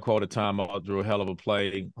 Brunel called a timeout, drew a hell of a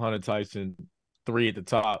play. Hunter Tyson 3 at the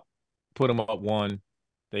top, put them up 1.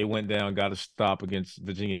 They went down, got a stop against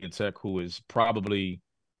Virginia Tech, who is probably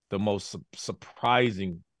the most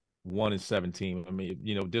surprising 1-17. I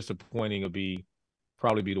mean, disappointing would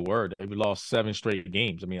probably be the word. They lost 7 straight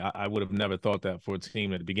games. I mean, I would have never thought that for a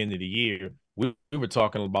team at the beginning of the year. We were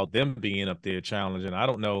talking about them being up there challenging. I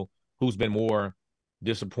don't know who's been more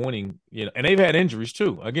disappointing, and they've had injuries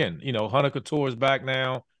too. Again, Hunter Couture is back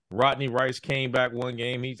now. Rodney Rice came back one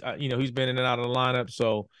game. He's been in and out of the lineup.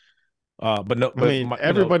 So,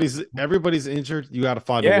 everybody's injured. You got to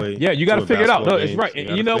find a way. Yeah, you got to figure it out. No, it's right.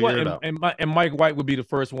 And you know what? And Mike White would be the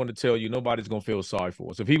first one to tell you nobody's gonna feel sorry for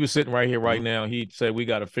us. If he was sitting right here right now, he'd say we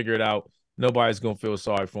got to figure it out. Nobody's gonna feel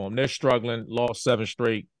sorry for him. They're struggling. Lost 7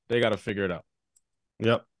 straight. They got to figure it out.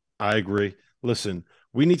 Yep, I agree. Listen,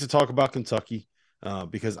 we need to talk about Kentucky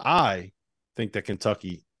because I think that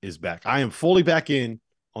Kentucky is back. I am fully back in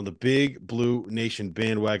on the Big Blue Nation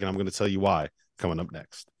bandwagon. I'm going to tell you why coming up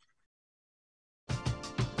next.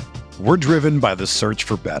 We're driven by the search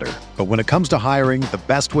for better. But when it comes to hiring, the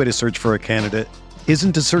best way to search for a candidate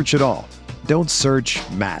isn't to search at all. Don't search,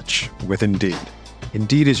 match with Indeed.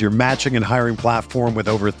 Indeed is your matching and hiring platform with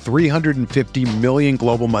over 350 million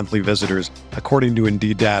global monthly visitors, according to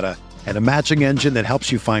Indeed data, and a matching engine that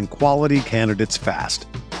helps you find quality candidates fast.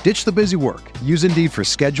 Ditch the busy work. Use Indeed for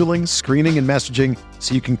scheduling, screening, and messaging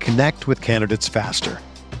so you can connect with candidates faster.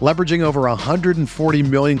 Leveraging over 140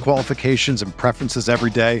 million qualifications and preferences every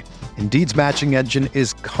day, Indeed's matching engine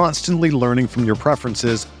is constantly learning from your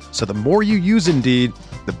preferences, so the more you use Indeed,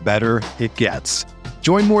 the better it gets.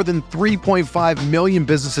 Join more than 3.5 million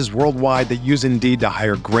businesses worldwide that use Indeed to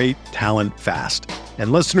hire great talent fast.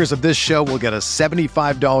 And listeners of this show will get a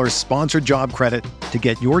 $75 sponsored job credit to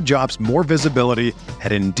get your jobs more visibility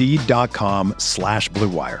at Indeed.com/Blue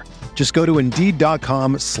Wire. Just go to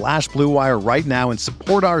Indeed.com/Blue Wire right now and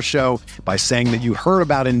support our show by saying that you heard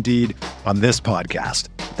about Indeed on this podcast.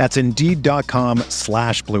 That's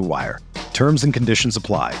Indeed.com/Blue Wire. Terms and conditions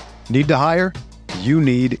apply. Need to hire? You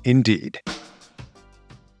need Indeed.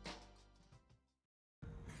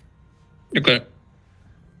 Okay.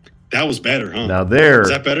 That was better, huh? Now is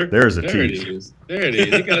that better? There's a There it tease. is. There it is.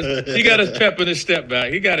 He got his pep in his step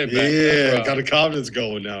back. He got it back. Yeah, got the confidence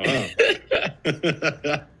going now, huh?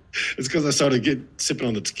 It's because I started sipping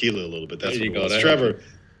on the tequila a little bit. That's There what you it go. was.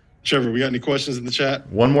 Trevor, we got any questions in the chat?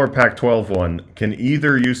 One more Pac-12 one. Can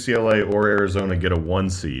either UCLA or Arizona get a 1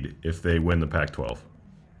 seed if they win the Pac-12?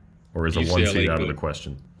 Or is a 1 seed out of the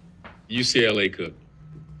question? UCLA could.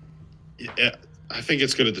 Yeah, I think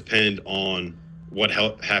it's going to depend on what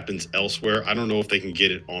happens elsewhere. I don't know if they can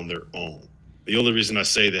get it on their own. The only reason I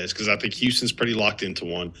say that is because I think Houston's pretty locked into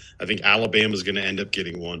one. I think Alabama's going to end up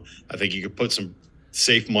getting one. I think you could put some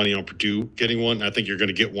safe money on Purdue getting one. I think you're going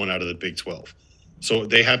to get one out of the Big 12. So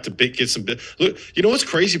they have to get some. Look, you know what's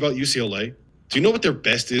crazy about UCLA? Do you know what their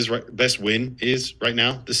best win is right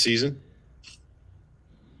now this season?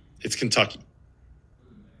 It's Kentucky.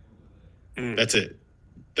 That's it.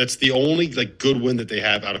 That's the only good win that they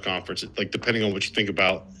have out of conference. Depending on what you think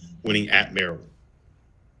about winning at Maryland,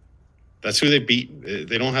 that's who they beat.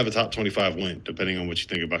 They don't have a top 25 win, depending on what you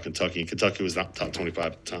think about Kentucky. And Kentucky was not top 25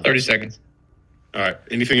 at the time. 30 seconds. All right.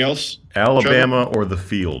 Anything else? Alabama or the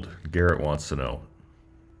field? Garrett wants to know.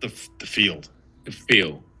 The field. The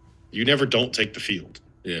field. You never don't take the field.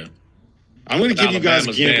 Yeah. I'm going to give you guys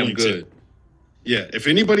Alabama's gambling damn good. tip. Yeah. If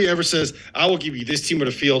anybody ever says, I will give you this team or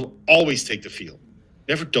the field, always take the field.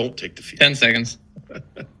 Never don't take the field. 10 seconds.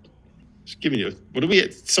 Just giving you. What do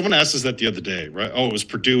we? Someone asked us that the other day, right? Oh, it was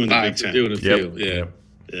Purdue in the Big Ten. Purdue in the field. Yeah.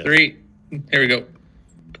 Yeah. 3. Here we go.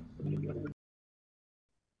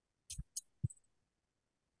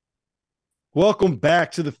 Welcome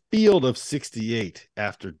back to the Field of 68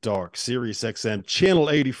 After Dark, Sirius XM, Channel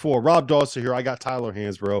 84. Rob Dawson here. I got Tyler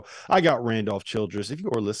Hansbrough. I got Randolph Childress. If you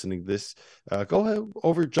are listening to this, go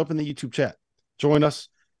ahead, jump in the YouTube chat. Join us.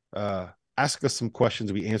 Ask us some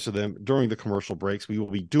questions. We answer them during the commercial breaks. We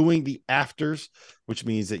will be doing the afters, which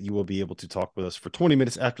means that you will be able to talk with us for 20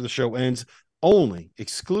 minutes after the show ends, only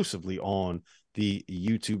exclusively on the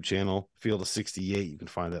YouTube channel, Field of 68. You can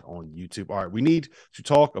find that on YouTube. All right, we need to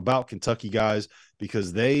talk about Kentucky, guys,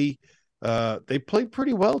 because they played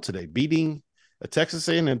pretty well today, beating a Texas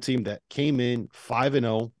A&M team that came in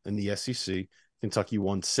 5-0 in the SEC. Kentucky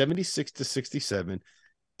won 76-67,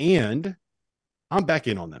 and I'm back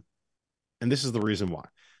in on them. And this is the reason why.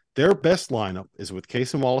 Their best lineup is with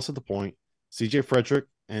Cason Wallace at the point, CJ Frederick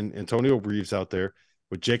and Antonio Reeves out there,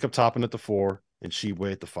 with Jacob Toppin at the 4 and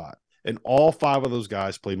Sheway at the 5. And all 5 of those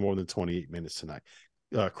guys played more than 28 minutes tonight.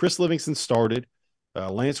 Chris Livingston started.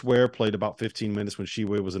 Lance Ware played about 15 minutes when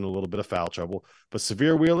Sheway was in a little bit of foul trouble. But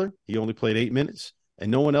Severe Wheeler, he only played 8 minutes, and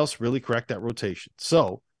no one else really cracked that rotation.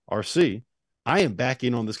 So, RC, I am back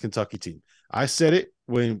in on this Kentucky team. I said it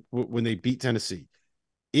when they beat Tennessee.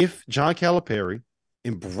 If John Calipari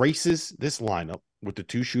embraces this lineup with the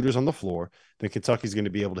 2 shooters on the floor, then Kentucky's going to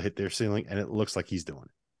be able to hit their ceiling, and it looks like he's doing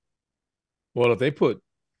it. Well, if they put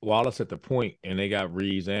Wallace at the point and they got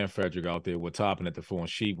Reeves and Frederick out there with Toppin at the 4 and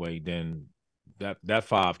Sheway, then that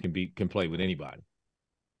 5 can play with anybody.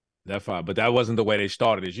 That 5, but that wasn't the way they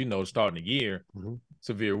started. As you know, starting the year,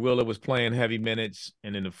 Severe Wheeler was playing heavy minutes,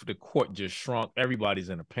 and then the court just shrunk. Everybody's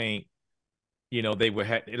in the paint. You know,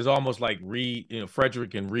 it was almost like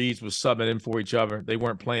Frederick and Reeves was subbing in for each other. They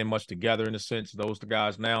weren't playing much together in a sense. Those the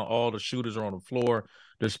guys now, all the shooters are on the floor.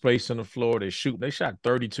 There's space on the floor. They shot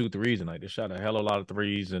 32 threes tonight. They shot a hell of a lot of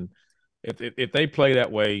threes. And if they play that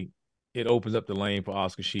way, it opens up the lane for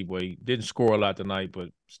Oscar Sheway. Didn't score a lot tonight, but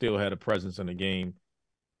still had a presence in the game.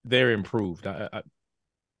 They're improved.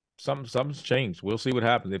 Something's changed. We'll see what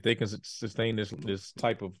happens. If they can sustain this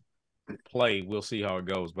type of play, we'll see how it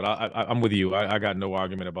goes. But I'm with you. I got no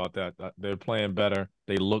argument about that. They're playing better.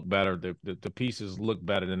 They look better. The pieces look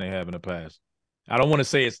better than they have in the past. I don't want to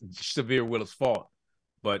say it's Severe Willis' fault,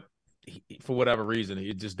 but for whatever reason,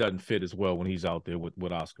 it just doesn't fit as well when he's out there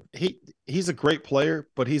with Oscar. He's a great player,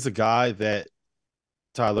 but he's a guy that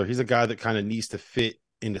Tyler. He's a guy that kind of needs to fit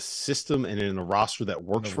in a system and in a roster that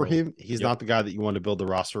works for him. He's not the guy that you want to build the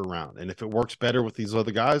roster around. And if it works better with these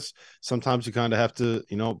other guys, sometimes you kind of have to,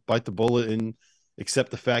 bite the bullet and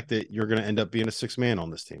accept the fact that you're going to end up being a sixth man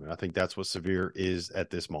on this team. And I think that's what Severe is at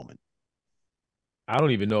this moment. I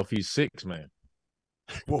don't even know if he's six, man.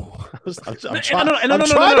 Whoa. I'm trying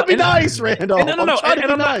to be nice, Randall. And I'm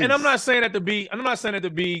not saying that to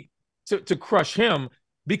be to crush him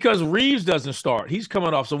because Reeves doesn't start. He's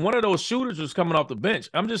coming off. So one of those shooters is coming off the bench.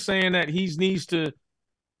 I'm just saying that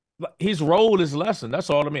his role is lessened. That's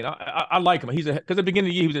all I mean. I like him. Because at the beginning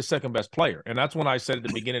of the year, he was the second best player. And that's when I said at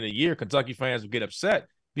the beginning of the year, Kentucky fans would get upset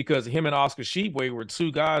because him and Oscar Tshiebwe were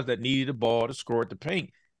two guys that needed the ball to score at the paint.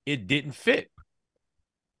 It didn't fit.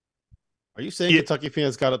 Are you saying Kentucky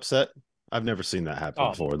fans got upset? I've never seen that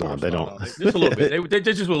happen before. No, they don't. Just a little bit. They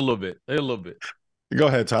just a little bit. A little bit. Go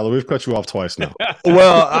ahead, Tyler. We've cut you off twice now.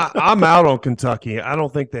 Well, I'm out on Kentucky. I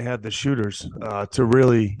don't think they have the shooters to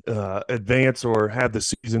really advance or have the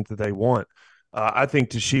season that they want. I think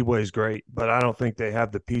Tshiebwe is great, but I don't think they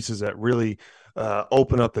have the pieces that really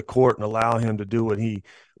open up the court and allow him to do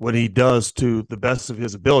what he does to the best of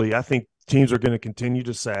his ability. I think teams are going to continue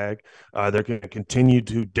to sag. They're going to continue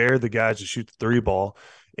to dare the guys to shoot the three ball.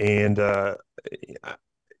 And,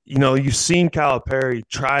 you've seen Calipari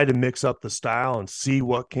try to mix up the style and see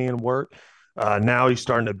what can work. Now he's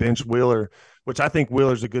starting to bench Wheeler, which I think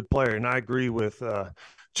Wheeler's a good player. And I agree with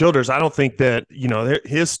Childers. I don't think that,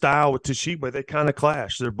 his style with Tshiebwe, they kind of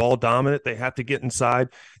clash. They're ball dominant. They have to get inside.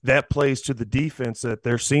 That plays to the defense that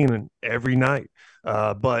they're seeing every night.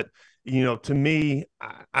 But to me,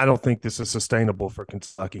 I don't think this is sustainable for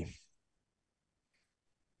Kentucky.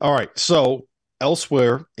 All right. So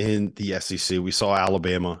elsewhere in the SEC, we saw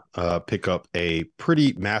Alabama pick up a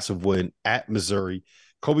pretty massive win at Missouri.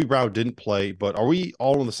 Kobe Brown didn't play, but are we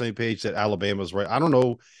all on the same page that Alabama's right? I don't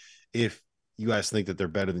know if you guys think that they're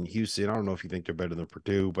better than Houston. I don't know if you think they're better than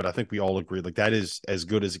Purdue, but I think we all agree like that is as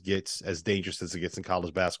good as it gets, as dangerous as it gets in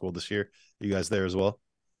college basketball this year. Are you guys there as well?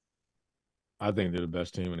 I think they're the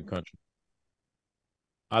best team in the country.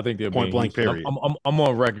 I think they're point blank period. I'm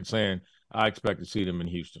on record saying I expect to see them in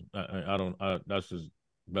Houston. I don't. That's just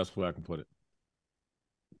the best way I can put it.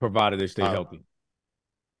 Provided they stay healthy.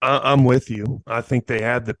 I'm with you. I think they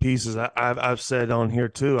have the pieces. I've said on here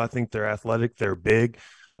too. I think they're athletic. They're big.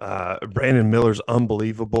 Brandon Miller's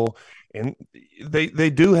unbelievable, and they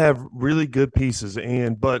do have really good pieces.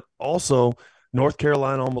 But also North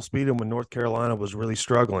Carolina almost beat them when North Carolina was really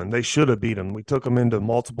struggling. They should have beat them. We took them into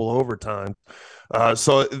multiple overtime.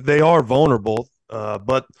 So they are vulnerable.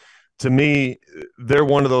 But to me, they're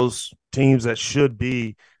one of those teams that should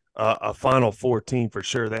be a Final Four team for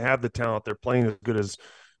sure. They have the talent. They're playing as good as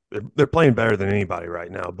they're playing better than anybody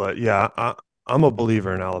right now. But yeah, I'm a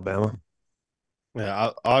believer in Alabama.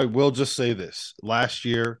 Yeah, I will just say this. Last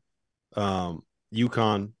year,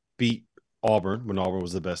 UConn beat Auburn when Auburn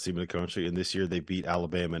was the best team in the country, and this year they beat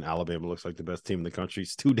Alabama, and Alabama looks like the best team in the country.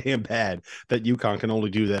 It's too damn bad that UConn can only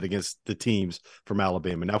do that against the teams from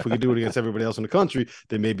Alabama. Now, if we could do it against everybody else in the country,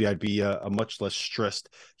 then maybe I'd be a much less stressed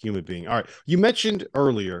human being. All right, you mentioned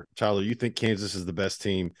earlier, Tyler, you think Kansas is the best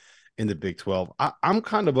team in the Big 12. I'm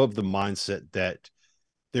kind of the mindset that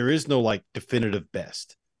there is no like definitive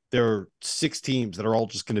best. There are 6 teams that are all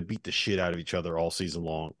just going to beat the shit out of each other all season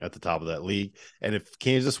long at the top of that league. And if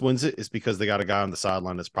Kansas wins it, it's because they got a guy on the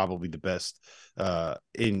sideline that's probably the best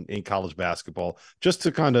in college basketball. Just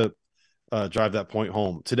to kind of drive that point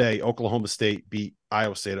home, today Oklahoma State beat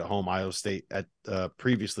Iowa State at home. Iowa State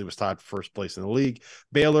previously was tied for first place in the league.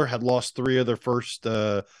 Baylor had lost 3 of their first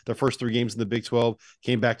 3 games in the Big 12.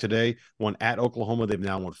 Came back today, won at Oklahoma. They've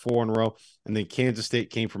now won 4 in a row. And then Kansas State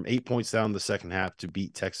came from 8 points down in the second half to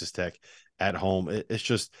beat Texas Tech at home. It's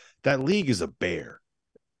just that league is a bear.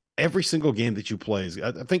 Every single game that you play is,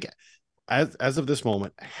 I think, as of this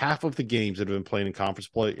moment, half of the games that have been playing in conference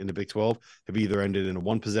play in the Big 12 have either ended in a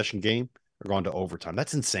 1-possession game or gone to overtime.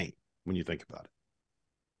 That's insane when you think about it.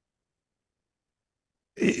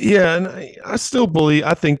 Yeah, and I still believe –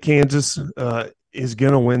 I think Kansas is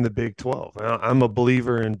going to win the Big 12. I'm a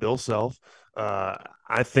believer in Bill Self.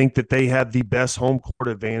 I think that they have the best home court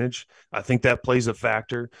advantage. I think that plays a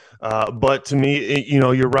factor. But to me,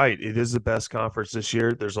 you're right. It is the best conference this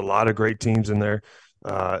year. There's a lot of great teams in there.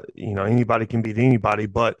 Anybody can beat anybody.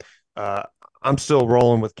 But I'm still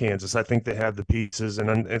rolling with Kansas. I think they have the pieces.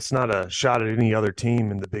 And it's not a shot at any other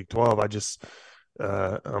team in the Big 12.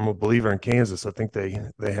 I'm a believer in Kansas. I think they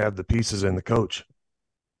have the pieces and the coach.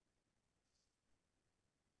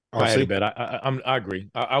 I had a bet. I agree.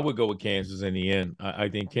 I would go with Kansas in the end. I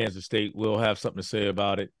think Kansas State will have something to say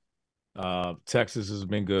about it. Texas has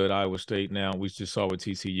been good. Iowa State now. We just saw with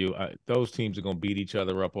TCU. Those teams are going to beat each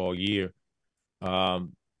other up all year.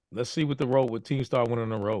 Let's see what teams start winning on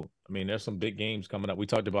the road. I mean, there's some big games coming up. We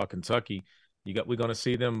talked about Kentucky. We're going to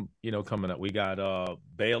see them, coming up. We got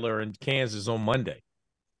Baylor and Kansas on Monday.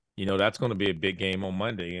 That's going to be a big game on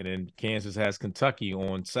Monday. And then Kansas has Kentucky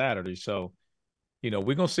on Saturday. So, we're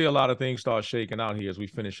going to see a lot of things start shaking out here as we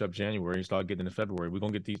finish up January and start getting into February. We're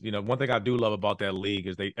going to get these, one thing I do love about that league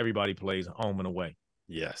is everybody plays home and away.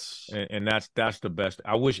 Yes. And that's the best.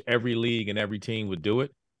 I wish every league and every team would do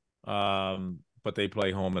it. But they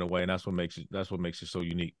play home and away, and that's what makes it so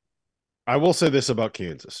unique. I will say this about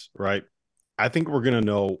Kansas, right? I think we're going to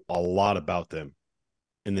know a lot about them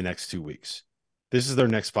in the next 2 weeks. This is their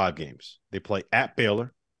next 5 games. They play at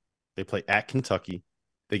Baylor. They play at Kentucky.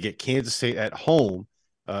 They get Kansas State at home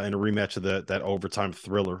in a rematch of that overtime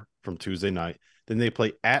thriller from Tuesday night. Then they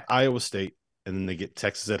play at Iowa State, and then they get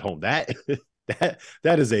Texas at home. That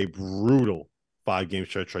is a brutal 5-game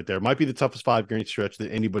stretch right there. It might be the toughest 5-game stretch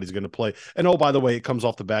that anybody's going to play. And oh, by the way, it comes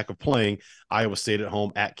off the back of playing Iowa State at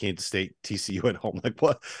home, at Kansas State, TCU at home. Like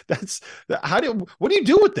what? What do you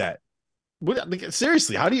do with that?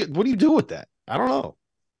 Seriously, what do you do with that? I don't know.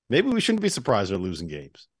 Maybe we shouldn't be surprised they're losing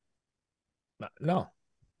games. No.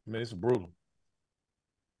 I mean, it's brutal.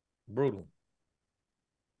 Brutal.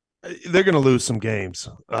 They're going to lose some games.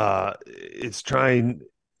 They're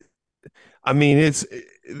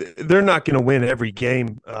not going to win every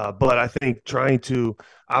game, but I think trying to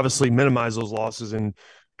obviously minimize those losses and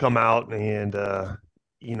come out and,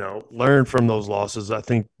 learn from those losses. I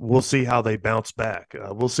think we'll see how they bounce back.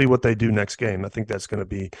 We'll see what they do next game. I think that's going to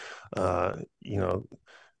be, a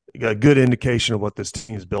good indication of what this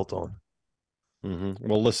team is built on. Mm-hmm.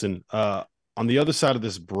 Well, listen, on the other side of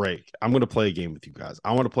this break, I'm going to play a game with you guys.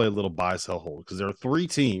 I want to play a little buy, sell, hold, because there are 3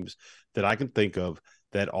 teams that I can think of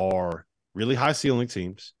that are really high ceiling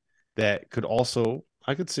teams that could also,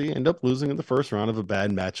 I could see, end up losing in the first round of a bad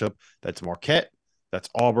matchup. That's Marquette, that's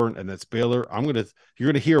Auburn, and that's Baylor. You're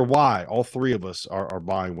going to hear why all 3 of us are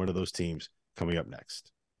buying one of those teams coming up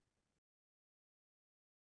next.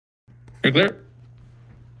 You're clear?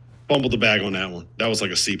 Fumbled the bag on that one. That was like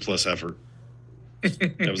a C+ effort.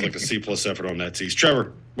 That was like a C+ effort on that tease.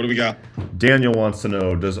 Trevor, what do we got? Daniel wants to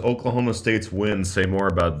know, does Oklahoma State's win say more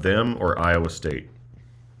about them or Iowa State?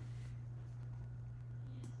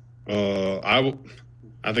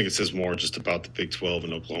 I think it says more just about the Big 12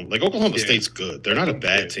 and Oklahoma. Like Oklahoma State's good. They're not a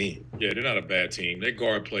bad team. Yeah, they're not a bad team. Their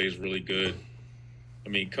guard play is really good. I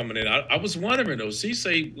mean, coming in, I was wondering though.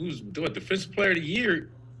 Cisse, who's doing Defensive Player of the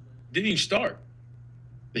Year, didn't even start.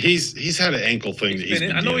 He's had an ankle thing.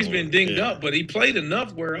 I know he's been dinged up, but he played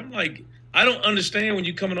enough where I'm like, I don't understand when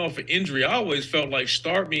you're coming off an injury. I always felt like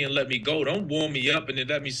start me and let me go. Don't warm me up and then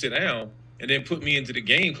let me sit down and then put me into the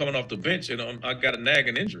game coming off the bench and I got a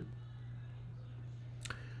nagging injury.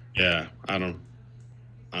 Yeah, I don't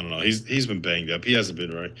know. He's been banged up. He hasn't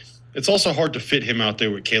been right. It's also hard to fit him out there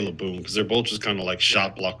with Caleb Boone because they're both just kind of like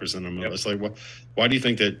shot blockers in the middle. Yep. It's like, why do you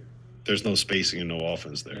think that there's no spacing and no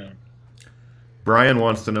offense there? Yeah. Brian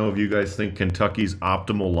wants to know if you guys think Kentucky's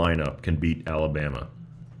optimal lineup can beat Alabama.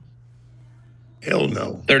 Hell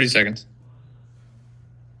no. 30 seconds.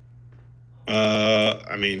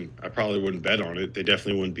 I mean, I probably wouldn't bet on it. They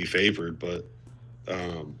definitely wouldn't be favored, but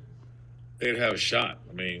they'd have a shot.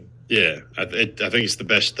 I mean, yeah, I think it's the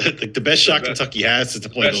best. The best shot Kentucky has is to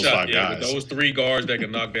play those 5 guys. Those 3 guards that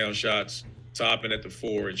can knock down shots, Toppin at the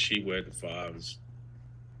 4 and Sheetway at the 5.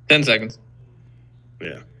 10 seconds.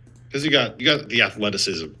 Yeah, because you got the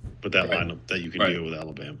athleticism with that lineup that you can deal with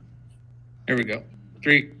Alabama. Here we go.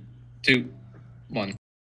 3, 2, 1.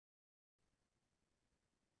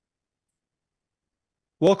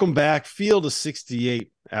 Welcome back. Field of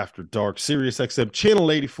 68 After Dark, Sirius XM,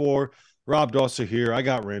 Channel 84. Rob Dosser here. I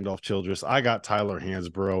got Randolph Childress. I got Tyler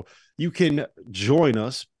Hansbrough. You can join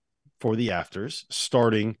us for the afters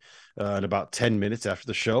starting in about 10 minutes after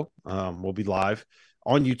the show. We'll be live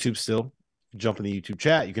on YouTube still. Jump in the YouTube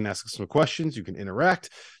chat. You can ask us some questions. You can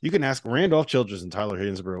interact. You can ask Randolph Childress and Tyler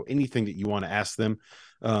Hansbrough anything that you want to ask them.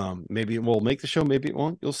 Maybe it will make the show. Maybe it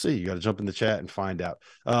won't. You'll see. You got to jump in the chat and find out.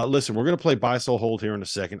 Listen, we're going to play buy, sell, hold here in a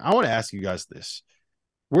second. I want to ask you guys this.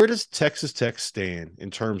 Where does Texas Tech stand in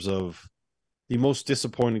terms of the most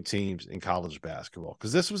disappointing teams in college basketball?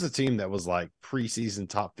 Because this was a team that was like preseason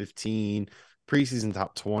top 15, preseason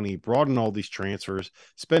top 20, brought in all these transfers,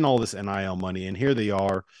 spent all this NIL money, and here they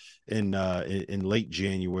are in late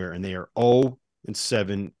January, and they are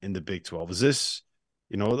 0-7 in the Big 12. Is this,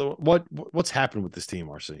 what's happened with this team,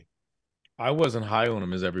 RC? I wasn't high on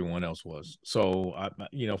them as everyone else was. So,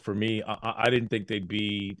 for me, I didn't think they'd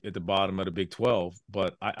be at the bottom of the Big 12,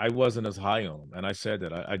 but I wasn't as high on them. And I said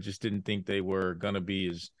that. I just didn't think they were going to be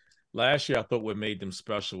as – last year I thought what made them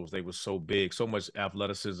special was they were so big, so much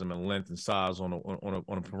athleticism and length and size on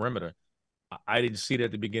a perimeter. I didn't see that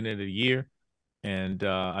at the beginning of the year. And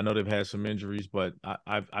I know they've had some injuries, but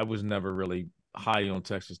I was never really high on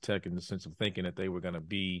Texas Tech in the sense of thinking that they were going to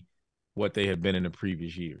be what they had been in the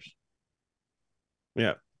previous years.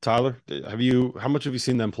 Yeah. Tyler, how much have you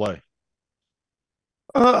seen them play?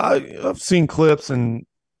 I've seen clips, and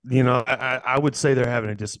I would say they're having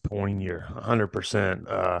a disappointing year,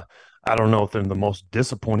 100%. I don't know if they're the most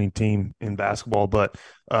disappointing team in basketball, but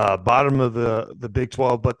bottom of the Big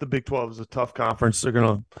 12. But the Big 12 is a tough conference. They're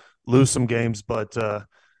going to lose some games, but I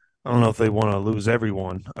don't know if they want to lose every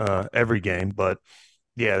game. But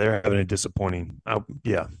yeah, they're having a disappointing. I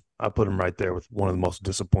put them right there with one of the most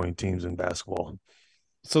disappointing teams in basketball.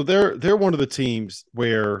 So they're one of the teams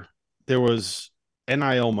where there was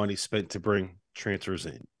NIL money spent to bring transfers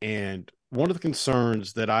in. And one of the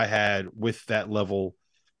concerns that I had with that level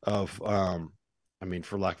of,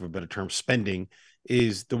 for lack of a better term, spending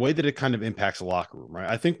is the way that it kind of impacts the locker room, right?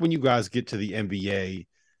 I think when you guys get to the NBA,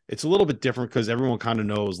 it's a little bit different because everyone kind of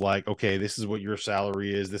knows, like, okay, this is what your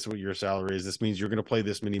salary is. This is what your salary is. This means you're going to play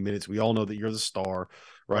this many minutes. We all know that you're the star,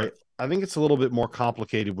 right? I think it's a little bit more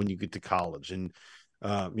complicated when you get to college. And,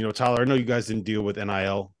 Tyler, I know you guys didn't deal with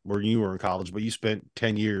NIL when you were in college, but you spent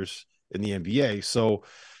 10 years in the NBA. So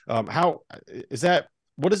what is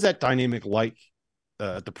that dynamic like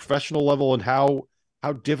at the professional level, and how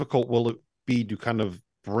difficult will it be to kind of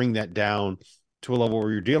bring that down to a level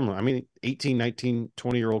where you're dealing with, 18, 19,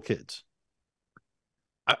 20-year-old kids?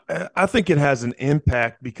 I think it has an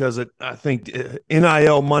impact because I think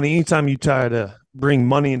NIL money, anytime you try to bring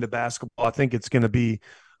money into basketball, I think it's going to be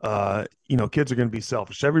kids are going to be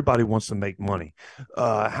selfish. Everybody wants to make money.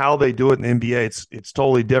 How they do it in the NBA, it's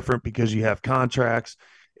totally different because you have contracts,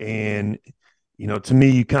 and to me,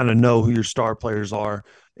 you kind of know who your star players are,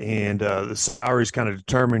 and the salaries kind of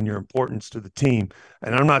determine your importance to the team.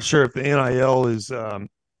 And I'm not sure if the NIL is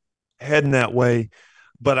heading that way,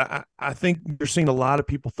 but I think you're seeing a lot of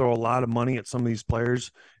people throw a lot of money at some of these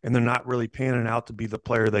players, and they're not really panning out to be the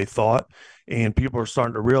player they thought. And people are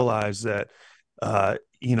starting to realize that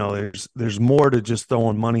there's more to just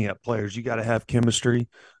throwing money at players. You got to have chemistry.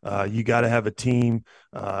 You got to have a team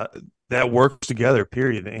that works together,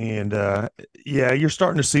 period. And you're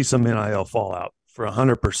starting to see some NIL fallout for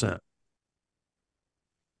 100%.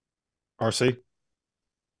 RC?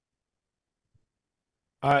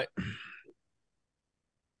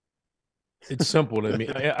 It's simple to me.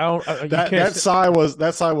 That sigh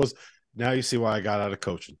was. Now you see why I got out of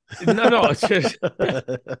coaching. No, it's just,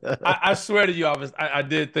 I swear to you, I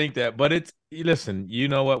did think that. But listen, you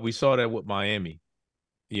know what? We saw that with Miami.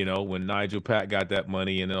 When Nigel Pack got that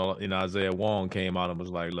money, and then Isaiah Wong came out and was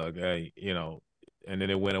like, look, hey, and then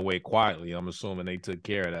it went away quietly. I'm assuming they took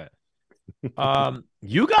care of that.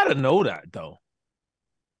 You got to know that, though.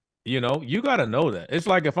 You got to know that. It's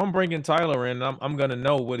like if I'm bringing Tyler in, I'm going to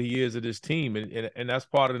know what he is at this team. And that's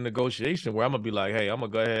part of the negotiation where I'm going to be like, hey, I'm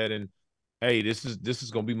going to go ahead and, hey, this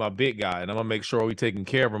is going to be my big guy, and I'm going to make sure we're taking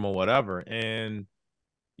care of him or whatever. And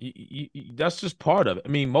that's just part of it.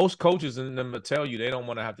 Most coaches in them will tell you they don't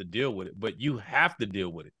want to have to deal with it, but you have to deal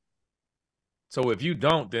with it. So if you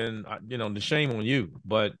don't, then, the shame on you.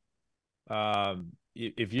 But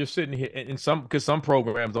if you're sitting here because some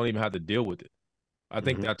programs don't even have to deal with it. I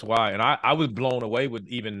think that's why. And I was blown away with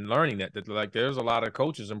even learning that like there's a lot of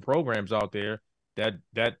coaches and programs out there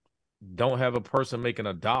that don't have a person making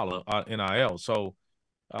 $1 on NIL. So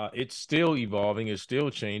it's still evolving, it's still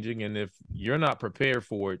changing. And if you're not prepared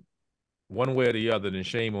for it one way or the other, then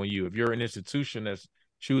shame on you. If you're an institution that's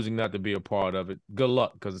choosing not to be a part of it, good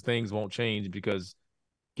luck, because things won't change because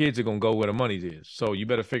kids are going to go where the money is. So you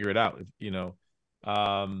better figure it out,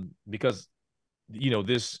 because,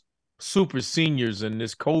 this super seniors in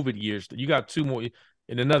this COVID years, you got 2 more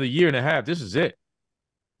in another year and a half. This is it.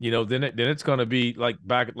 Then it's going to be like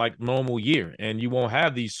back like normal year, and you won't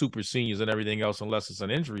have these super seniors and everything else unless it's an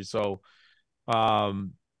injury. So,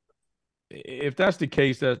 if that's the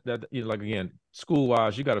case, that like again, school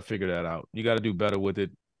wise, you got to figure that out. You got to do better with it.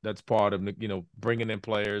 That's part of bringing in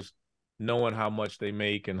players, knowing how much they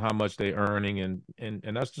make and how much they're earning, and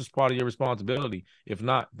that's just part of your responsibility. If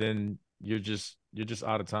not, then you're just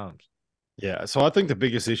out of times. Yeah. So I think the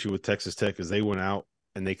biggest issue with Texas Tech is they went out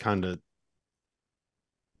and they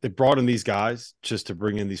brought in these guys just to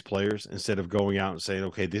bring in these players instead of going out and saying,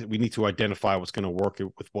 okay, we need to identify what's going to work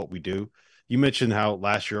with what we do. You mentioned how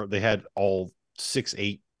last year they had all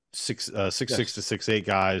 6'8" 6'6" to 6'8"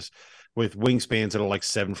 guys with wingspans that are like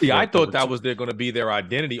 7 foot. Yeah, I thought that was going to be their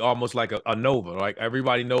identity, almost like a Nova. Like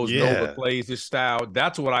everybody knows Nova plays his style.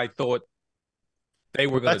 That's what I thought they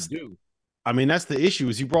were going to do. I mean, that's the issue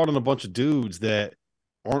is you brought in a bunch of dudes that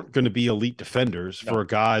aren't going to be elite defenders for a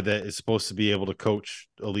guy that is supposed to be able to coach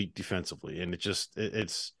elite defensively. And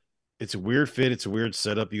it's a weird fit. It's a weird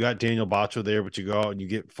setup. You got Daniel Bacho there, but you go out and you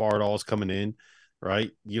get Fardalls coming in,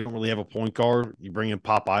 right? You don't really have a point guard. You bring in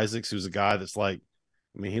Pop Isaacs, who's a guy that's like,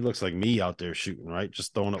 I mean, he looks like me out there shooting, right?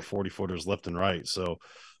 Just throwing up 40-footers left and right. So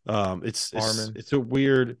it's a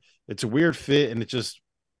weird fit, and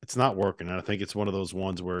it's not working. And I think it's one of those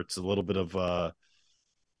ones where it's a little bit of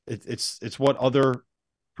it's what other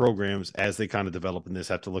programs, as they kind of develop in this,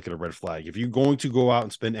 have to look at a red flag. If you're going to go out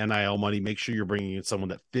and spend NIL money, make sure you're bringing in someone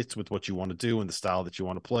that fits with what you want to do and the style that you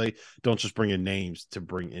want to play. Don't just bring in names to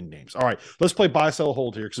bring in names. All right, let's play buy, sell,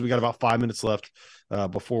 hold here because we got about 5 minutes left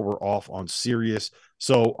before we're off on Sirius.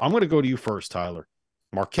 So I'm going to go to you first, Tyler.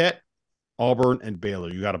 Marquette, Auburn, and Baylor.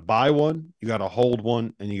 You got to buy one, you got to hold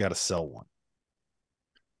one, and you got to sell one.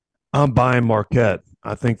 I'm buying Marquette.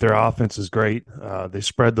 I think their offense is great. They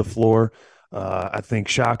spread the floor. I think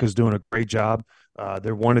Shaka is doing a great job.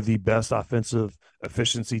 They're one of the best offensive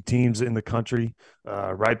efficiency teams in the country,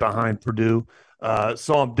 right behind Purdue.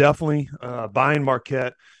 So I'm definitely buying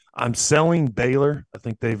Marquette. I'm selling Baylor. I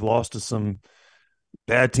think they've lost to some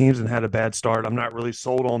bad teams and had a bad start. I'm not really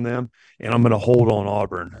sold on them, and I'm going to hold on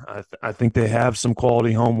Auburn. I think they have some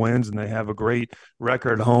quality home wins, and they have a great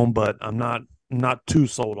record at home, but I'm not too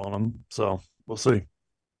sold on them. So we'll see.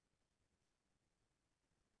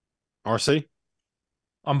 RC?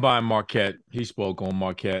 I'm buying Marquette. He spoke on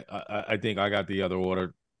Marquette. I think I got the other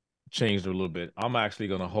order changed a little bit. I'm actually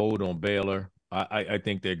going to hold on Baylor. I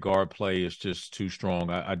think their guard play is just too strong.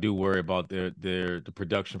 I do worry about the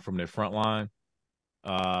production from their front line,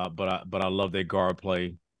 but I love their guard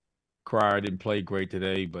play. Cryer didn't play great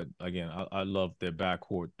today, but again, I love their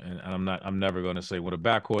backcourt, and I'm never going to say with a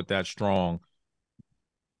backcourt that strong,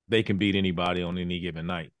 they can beat anybody on any given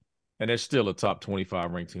night. And they're still a top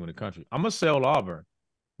 25 ranked team in the country. I'm going to sell Auburn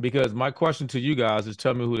because my question to you guys is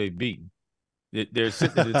tell me who they've beaten. They're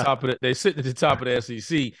sitting at the top of the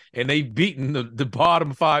SEC, and they've beaten the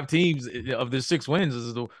bottom 5 teams of their 6 wins. This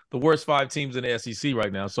is the worst 5 teams in the SEC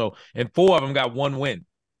right now. So, and 4 of them got 1 win.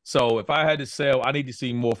 So if I had to sell, I need to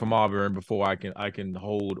see more from Auburn before I can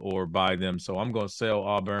hold or buy them. So I'm going to sell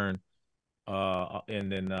Auburn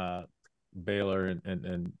and then Baylor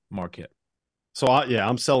and Marquette. So,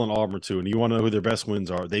 I'm selling Auburn too. And you want to know who their best wins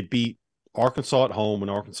are? They beat Arkansas at home when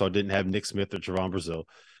Arkansas didn't have Nick Smith or Trevon Brazile.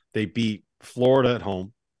 They beat Florida at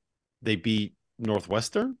home. They beat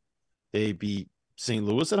Northwestern. They beat St.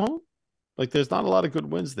 Louis at home. Like, there's not a lot of good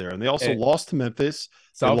wins there. And they also lost to Memphis.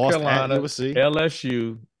 South they lost Carolina, at USC.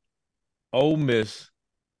 LSU, Ole Miss,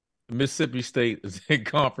 Mississippi State is in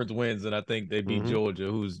conference wins, and I think they beat Georgia,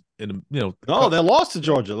 who's in the No, they lost to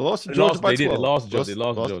Georgia. They lost to Georgia by 12. They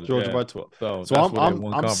lost to Georgia by 12. So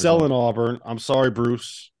I'm selling Auburn. I'm sorry,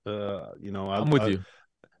 Bruce. I'm with you.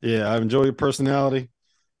 Yeah, I enjoy your personality,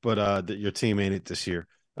 but your team ain't it this year.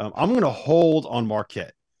 I'm going to hold on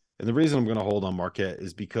Marquette, and the reason I'm going to hold on Marquette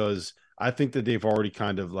is because I think that they've already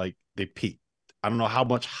kind of they peaked. I don't know how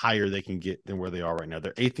much higher they can get than where they are right now.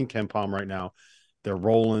 They're 8th in KenPom right now. They're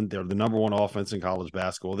rolling. They're the number 1 offense in college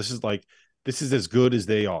basketball. This is as good as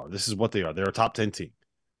they are. This is what they are. They're a top 10 team,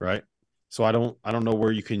 right? So I don't know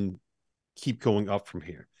where you can keep going up from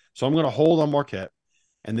here. So I'm going to hold on Marquette,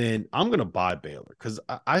 and then I'm going to buy Baylor because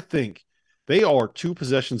I think they are 2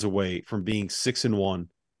 possessions away from being 6-1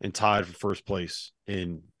 and tied for first place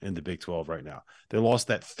in the Big 12 right now. They lost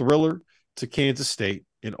that thriller to Kansas State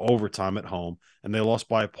in overtime at home, and they lost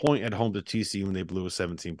by a point at home to TCU when they blew a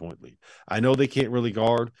 17-point lead. I know they can't really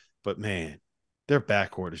guard, but man, their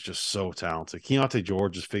backcourt is just so talented. Keontae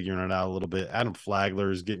George is figuring it out a little bit. Adam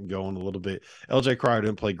Flagler is getting going a little bit. LJ Cryer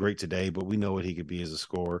didn't play great today, but we know what he could be as a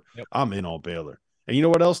scorer. Yep. I'm in on Baylor. And you know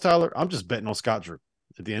what else, Tyler? I'm just betting on Scott Drew.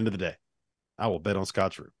 At the end of the day, I will bet on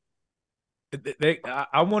Scott Drew.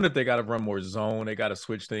 I wonder if they got to run more zone. They got to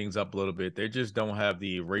switch things up a little bit. They just don't have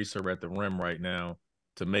the eraser at the rim right now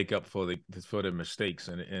to make up for their mistakes,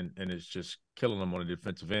 and it's just killing them on the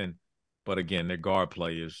defensive end. But again, their guard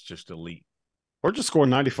play is just elite. Or just score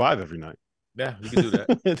 95 every night. Yeah, you can do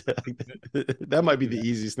that. That might be the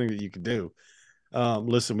easiest thing that you could do.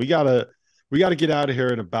 Listen, we gotta get out of here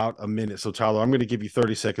in about a minute. So Tyler, I'm going to give you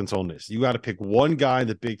 30 seconds on this. You got to pick one guy in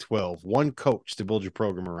the Big 12, one coach to build your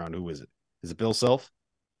program around. Who is it? Is it Bill Self?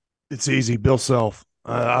 It's easy. Bill Self.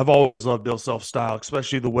 I've always loved Bill Self's style,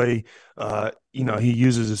 especially the way he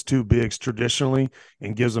uses his two bigs traditionally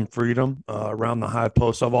and gives them freedom around the high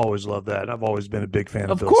post. I've always loved that. I've always been a big fan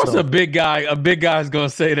of Bill course, Self. a big guy's gonna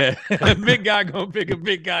say that. A big guy gonna pick a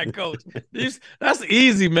big guy coach. That's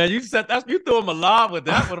easy, man. You threw him a lob with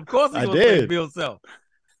that one. Of course, he's gonna say Bill Self.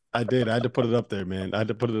 I did. I had to put it up there, man. I had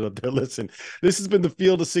to put it up there. Listen, this has been the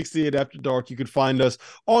Field of 68 After Dark. You can find us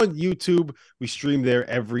on YouTube. We stream there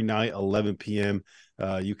every night, 11 p.m.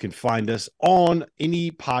 You can find us on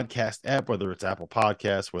any podcast app, whether it's Apple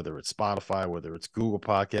Podcasts, whether it's Spotify, whether it's Google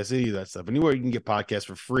Podcasts, any of that stuff. Anywhere you can get podcasts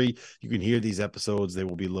for free, you can hear these episodes. They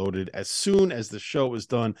will be loaded as soon as the show is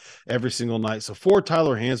done every single night. So for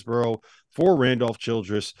Tyler Hansborough, for Randolph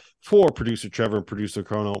Childress, for producer Trevor and producer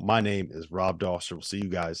Chrono, my name is Rob Doster. We'll see you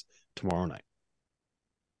guys tomorrow night.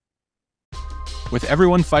 With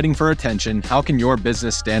everyone fighting for attention, how can your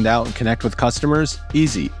business stand out and connect with customers?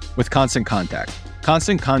 Easy, with Constant Contact.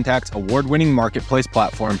 Constant Contact's award-winning marketplace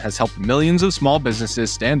platform has helped millions of small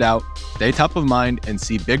businesses stand out, stay top of mind, and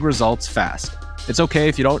see big results fast. It's okay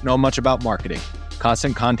if you don't know much about marketing.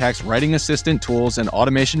 Constant Contact's writing assistant tools and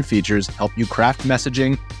automation features help you craft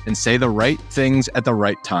messaging and say the right things at the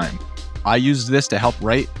right time. I use this to help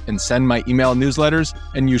write and send my email newsletters,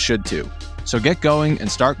 and you should too. So get going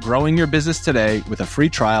and start growing your business today with a free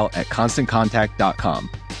trial at ConstantContact.com.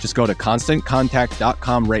 Just go to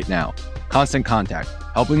ConstantContact.com right now. Constant Contact,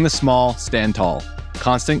 helping the small stand tall.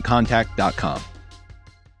 ConstantContact.com.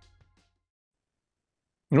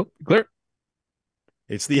 Nope, clear.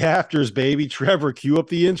 It's the afters, baby. Trevor, cue up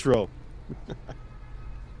the intro.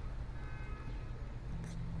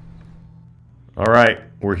 All right,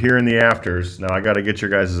 we're here in the afters. Now I got to get your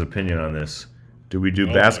guys' opinion on this. Do we do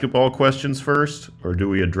basketball questions first, or do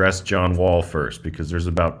we address John Wall first? Because there's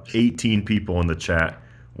about 18 people in the chat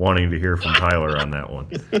wanting to hear from Tyler on that one.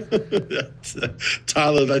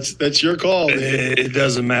 Tyler, that's your call, man. It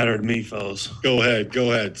doesn't matter to me, fellas. Go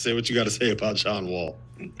ahead. Say what you got to say about John Wall.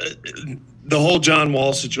 The whole John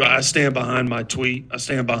Wall situation, I stand behind my tweet. I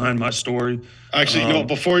stand behind my story. Actually, no,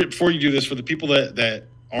 before you do this, for the people that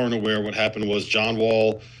aren't aware, what happened was John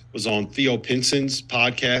Wall was on Theo Pinson's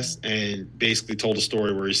podcast and basically told a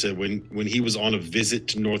story where he said when he was on a visit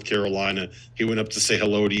to North Carolina, he went up to say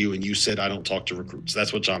hello to you and you said, "I don't talk to recruits."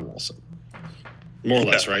 That's what John Wall said. More or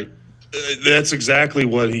less, right? That's exactly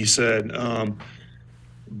what he said.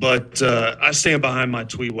 But I stand behind my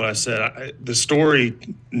tweet, what I said. The story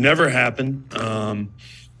never happened.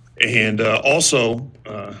 Also,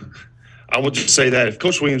 I would just say that if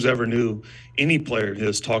Coach Williams ever knew any player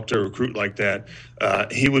has talked to a recruit like that,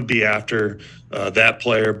 he would be after that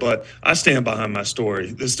player. But I stand behind my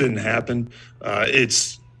story. This didn't happen.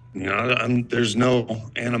 There's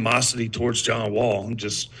no animosity towards John Wall. I'm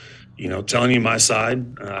just, telling you my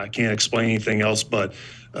side. I can't explain anything else, but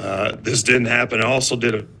this didn't happen. I also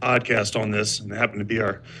did a podcast on this, and it happened to be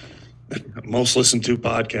our most listened to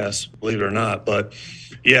podcast, believe it or not. But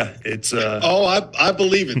yeah, it's. I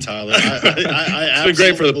believe it, Tyler. It's been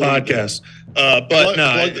great for the podcast.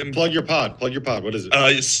 Plug your pod. Plug your pod. What is it?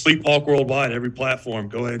 It's Sleep Walk Worldwide, every platform.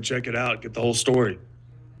 Go ahead and check it out. Get the whole story.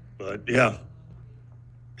 But yeah.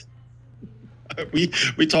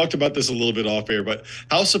 We talked about this a little bit off air, but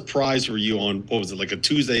how surprised were you on, what was it, like a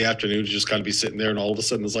Tuesday afternoon to just kind of be sitting there and all of a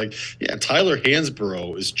sudden it's like, yeah, Tyler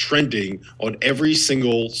Hansborough is trending on every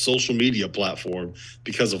single social media platform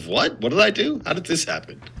because of what? What did I do? How did this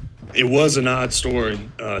happen? It was an odd story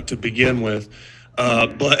to begin with.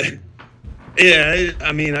 But yeah,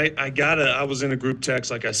 I mean, I was in a group text,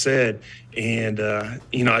 like I said, and,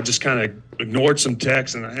 I just kind of ignored some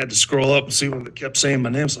texts and I had to scroll up and see what it kept saying my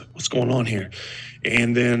name. I was like, what's going on here?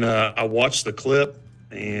 And then I watched the clip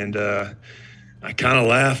and I kind of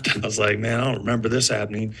laughed. I was like, man, I don't remember this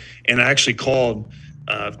happening. And I actually called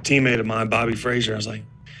a teammate of mine, Bobby Frazier. I was like,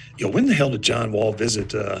 yo, when the hell did John Wall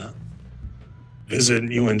visit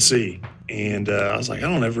UNC? And I was like, I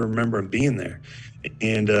don't ever remember him being there.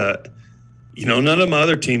 And, none of my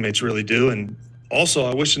other teammates really do. And also,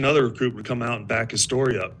 I wish another recruit would come out and back his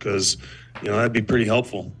story up because, that'd be pretty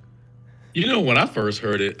helpful. When I first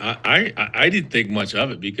heard it, I didn't think much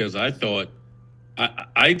of it because I thought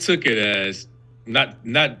I took it as not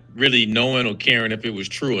really knowing or caring if it was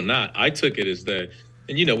true or not. I took it as that,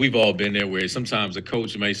 and we've all been there where sometimes a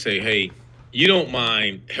coach may say, hey, you don't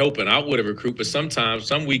mind helping out with a recruit, but sometimes,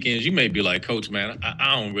 some weekends, you may be like, Coach, man,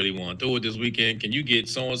 I don't really want to do it this weekend. Can you get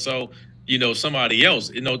so-and-so, somebody else?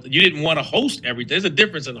 You didn't want to host every day. There's a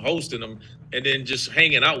difference in hosting them and then just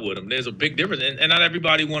hanging out with them. There's a big difference. And not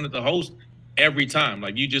everybody wanted to host every time.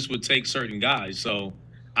 Like, you just would take certain guys. So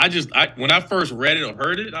when I first read it or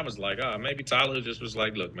heard it, I was like, maybe Tyler just was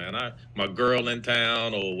like, look, man, my girl in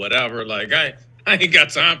town or whatever. Like, I ain't got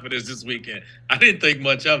time for this weekend. I didn't think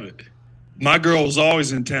much of it. My girl was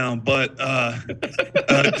always in town, but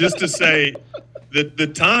just to say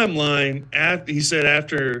the timeline, he said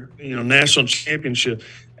after, national championship,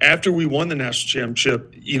 after we won the national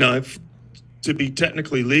championship, to be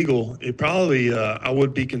technically legal, it probably I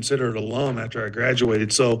would be considered alum after I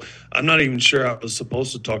graduated. So I'm not even sure I was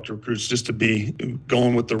supposed to talk to recruits just to be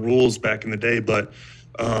going with the rules back in the day. But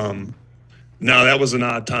no, that was an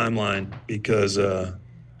odd timeline because, I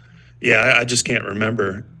just can't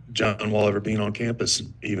remember John Wall ever being on campus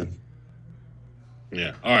even.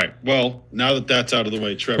 Yeah. All right. Well, now that that's out of the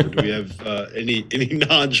way, Trevor, do we have any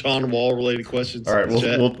non-John Wall related questions? All right.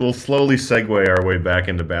 We'll slowly segue our way back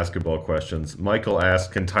into basketball questions. Michael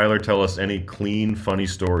asked, "Can Tyler tell us any clean, funny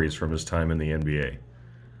stories from his time in the NBA?"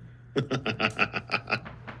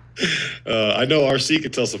 I know RC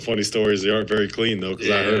can tell some funny stories. They aren't very clean though, because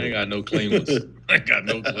I heard. I ain't got no clean ones. I got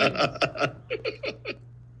no clean ones.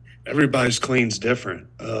 Everybody's clean's different.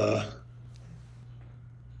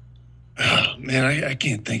 Oh, man, I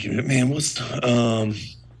can't think of it. Man,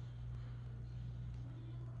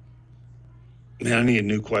 man, I need a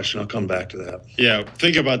new question. I'll come back to that. Yeah,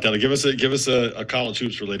 think about that. Give us a college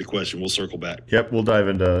hoops related question. We'll circle back. Yep, we'll dive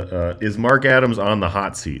into is Mark Adams on the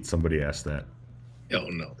hot seat? Somebody asked that. Oh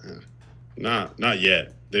no. Not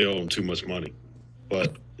yet. They owe him too much money.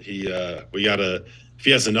 But if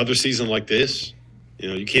he has another season like this,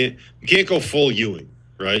 you can't go full Ewing,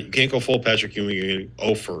 right? You can't go full Patrick Ewing and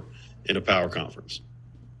go for in a power conference.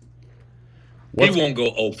 He won't go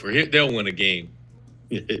over. They'll win a game.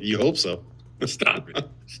 You hope so. Stop it.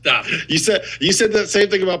 Stop it. You said that same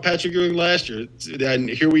thing about Patrick Ewing last year, and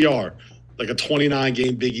here we are, like a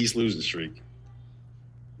 29-game Big East losing streak.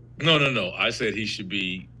 No. I said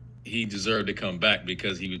he deserved to come back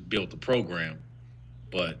because he built the program.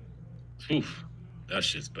 But, that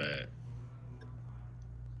shit's bad.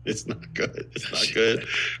 It's not good. It's not good.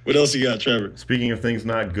 What else you got, Trevor? Speaking of things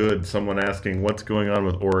not good, someone asking what's going on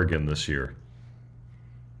with Oregon this year.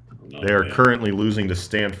 They are currently losing to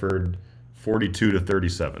Stanford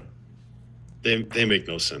 42-37. They make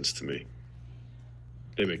no sense to me.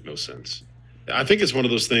 They make no sense. I think it's one of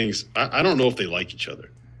those things. I don't know if they like each other.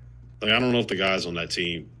 Like, I don't know if the guys on that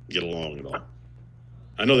team get along at all.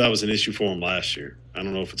 I know that was an issue for them last year. I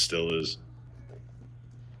don't know if it still is.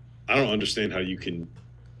 I don't understand how you can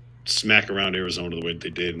smack around Arizona the way that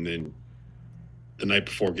they did, and then the night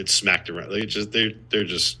before get smacked around. They're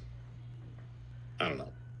just I don't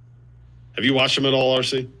know. Have you watched them at all,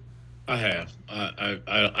 RC? I have.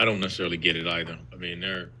 I don't necessarily get it either. I mean,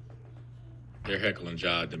 they're Heckle and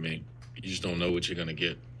Jide to me. You just don't know what you're gonna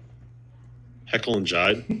get. Heckle and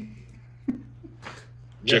Jide?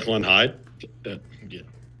 Jekyll and Hyde? Yeah.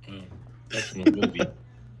 Well, that's from a movie.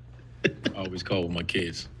 I always call with my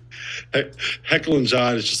kids. Heckle and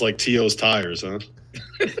Jide is just like T.O.'s tires, huh?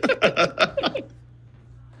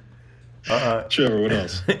 Trevor, what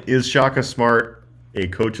else? Is Shaka Smart a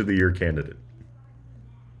Coach of the Year candidate?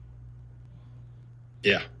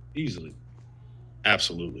 Yeah, easily.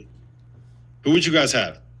 Absolutely. Who would you guys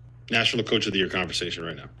have? National Coach of the Year conversation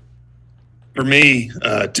right now. For me,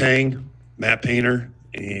 Tang, Matt Painter,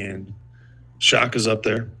 and Shaka's up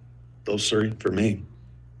there. Those three for me.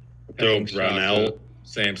 Throw Brownell.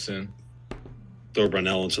 Sampson. Throw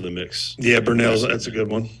Brownell into the mix. Yeah, Brunell's that's a good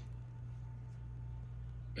one.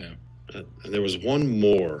 Yeah. And there was one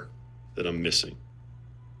more that I'm missing.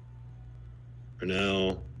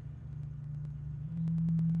 Brownell.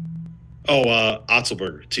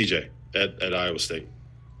 Otzelberger, TJ at Iowa State.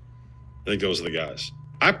 I think those are the guys.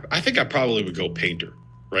 I think I probably would go Painter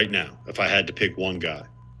right now if I had to pick one guy.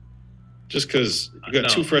 Just because you got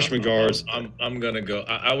two freshman guards. I'm gonna go.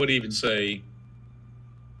 I would even say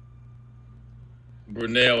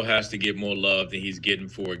Brunell has to get more love than he's getting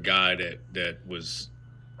for a guy that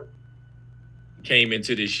came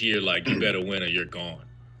into this year like you better win or you're gone.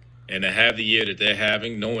 And to have the year that they're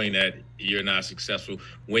having, knowing that you're not successful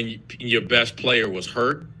when your best player was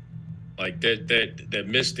hurt, like that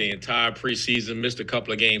missed the entire preseason, missed a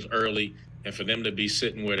couple of games early, and for them to be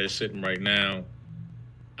sitting where they're sitting right now,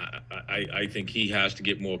 I think he has to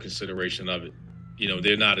get more consideration of it.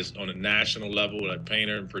 They're not as on a national level like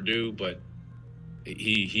Painter and Purdue, but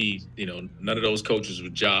he none of those coaches were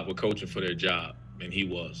coaching for their job, and he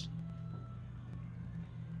was.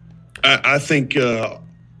 I think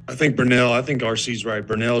Brunell. I think RC's right.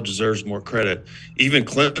 Brunell deserves more credit. Even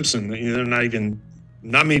Clemson, they're not even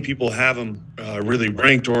not many people have him really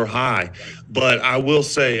ranked or high. But I will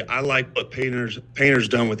say I like what Painter's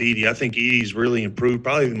done with Edey. I think Edey's really improved,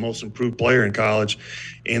 probably the most improved player in college,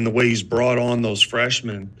 and the way he's brought on those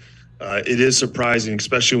freshmen. It is surprising,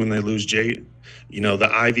 especially when they lose the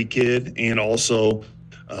Ivy kid and also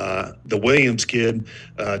the Williams kid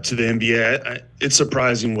to the NBA. It's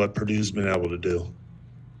surprising what Purdue's been able to do.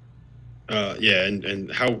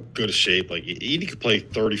 And how good a shape. Like, Edey could play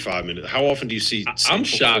 35 minutes. How often do you see? I'm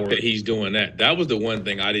shocked that he's doing that. That was the one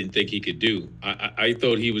thing I didn't think he could do. I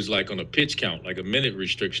thought he was like on a pitch count, like a minute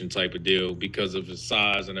restriction type of deal because of his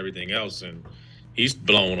size and everything else. And he's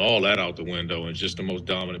blown all that out the window and is just the most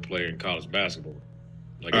dominant player in college basketball.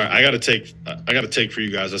 Like, all right, I got to take for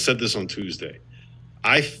you guys. I said this on Tuesday.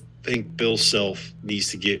 I think Bill Self needs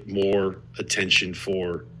to get more attention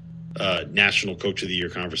for National Coach of the Year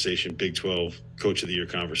conversation, Big 12 Coach of the Year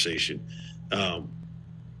conversation.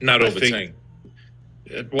 Not over Tank.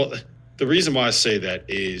 Well, the reason why I say that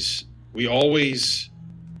is we always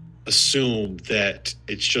assume that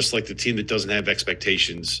it's just like the team that doesn't have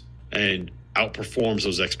expectations and outperforms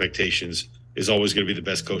those expectations is always going to be the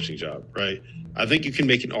best coaching job, right? I think you can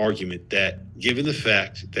make an argument that given the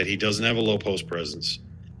fact that he doesn't have a low post presence,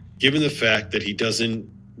 given the fact that he doesn't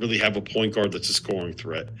really have a point guard that's a scoring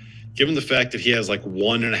threat, given the fact that he has like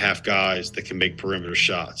 1.5 guys that can make perimeter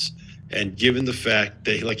shots, and given the fact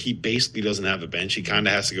that he basically doesn't have a bench, he kind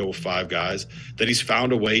of has to go with 5 guys, that he's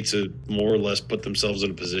found a way to more or less put themselves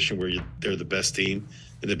in a position where they're the best team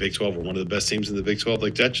in the Big 12 or one of the best teams in the Big 12.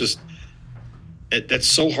 Like, that's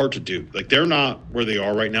so hard to do. Like, they're not where they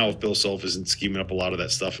are right now if Bill Self isn't scheming up a lot of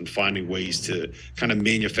that stuff and finding ways to kind of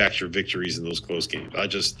manufacture victories in those close games.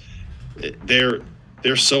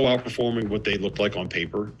 They're so outperforming what they look like on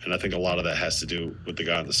paper, and I think a lot of that has to do with the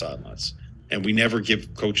guy on the sidelines. And we never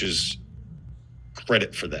give coaches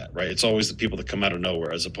credit for that, right? It's always the people that come out of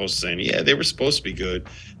nowhere, as opposed to saying, yeah, they were supposed to be good.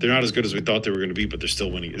 They're not as good as we thought they were going to be, but they're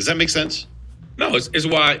still winning. Does that make sense? No,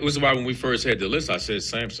 it was why when we first had the list, I said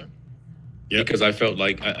Sampson. Yeah, because I felt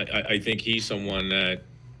like I think he's someone that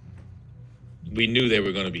we knew they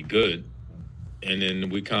were going to be good. And then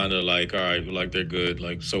we kind of like, all right, like they're good.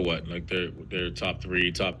 Like, so what? Like they're top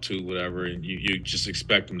 3, top 2, whatever. And you just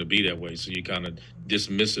expect them to be that way. So you kind of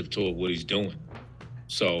dismissive toward what he's doing.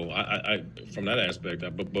 So I from that aspect,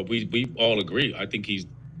 but we all agree. I think he's,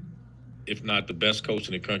 if not the best coach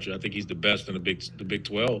in the country, I think he's the best in the Big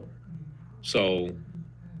 12. So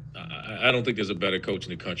I don't think there's a better coach in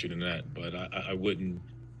the country than that. But I wouldn't.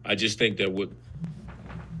 I just think that what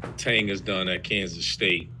Tang has done at Kansas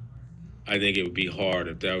State, I think it would be hard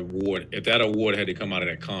if that award had to come out of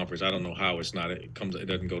that conference. I don't know how it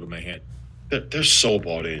doesn't go to Manhattan. They're so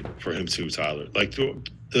bought in for him too, Tyler. Like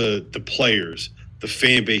the players, the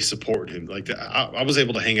fan base supporting him. Like I was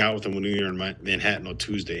able to hang out with him when we were in Manhattan on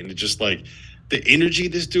Tuesday, and it's just like the energy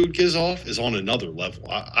this dude gives off is on another level.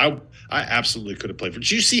 I absolutely could have played for.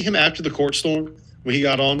 Did you see him after the court storm when he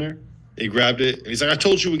got on there? He grabbed it and he's like, "I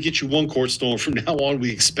told you we'd get you one court storm. From now on,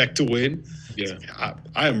 we expect to win." Yeah,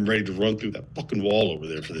 I am ready to run through that fucking wall over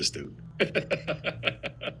there for this dude.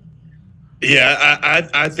 Yeah,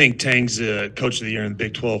 I think Tang's coach of the year in the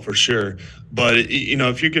Big 12 for sure. But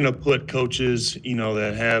if you're going to put coaches,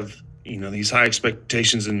 that have these high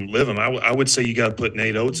expectations and live them, I would say you got to put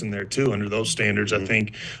Nate Oates in there too under those standards. I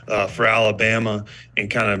think for Alabama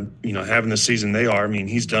and kind of having the season they are, I mean,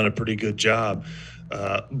 he's done a pretty good job.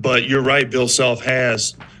 But you're right, Bill Self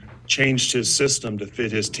has changed his system to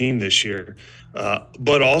fit his team this year.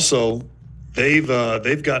 But also they've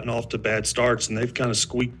gotten off to bad starts and they've kind of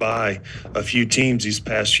squeaked by a few teams these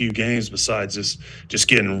past few games besides just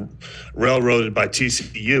getting railroaded by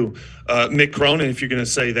TCU. Mick Cronin, if you're going to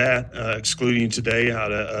say that, excluding today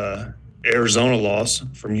out of Arizona loss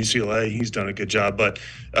from UCLA, he's done a good job. But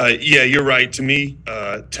yeah, you're right. To me,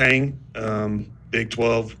 Tang, Big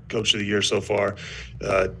 12 Coach of the Year so far.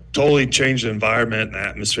 Totally changed the environment and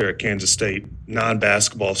atmosphere at Kansas State.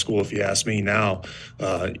 Non-basketball school, if you ask me now.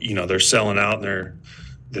 They're selling out and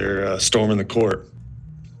they're storming the court.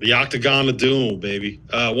 The Octagon of Doom, baby.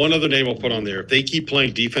 One other name I'll put on there. If they keep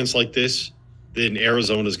playing defense like this, then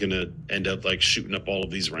Arizona's going to end up like shooting up all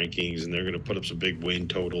of these rankings, and they're going to put up some big win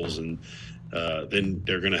totals, and then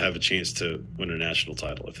they're going to have a chance to win a national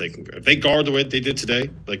title if they guard the way they did today.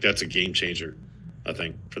 Like, that's a game changer, I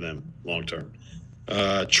think, for them long term.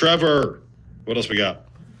 Trevor, what else we got?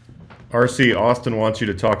 RC, Austin wants you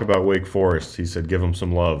to talk about Wake Forest. He said give them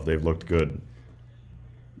some love. They've looked good.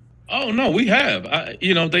 Oh no, we have.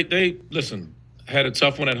 They listen, had a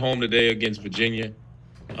tough one at home today against Virginia.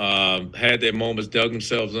 had their moments, dug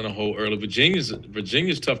themselves in a hole early.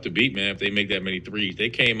 Virginia's tough to beat, man, if they make that many threes. They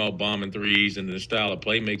came out bombing threes, and the style of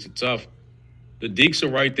play makes it tough. The Deeks are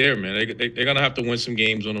right there, man. They're going to have to win some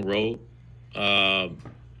games on the road.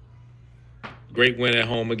 Great win at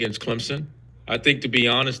home against Clemson. I think, to be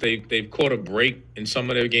honest, they've caught a break in some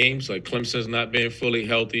of their games. Like Clemson's not been fully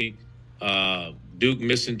healthy. Duke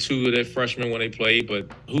missing 2 of their freshmen when they played, but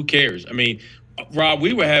who cares? I mean, Rob,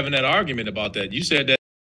 we were having that argument about that. You said that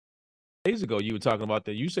days ago. You were talking about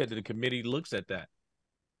that. You said that the committee looks at that.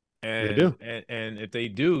 And they do. And if they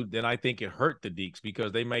do, then I think it hurt the Deeks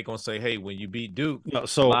because they might gonna say, hey, when you beat Duke. No,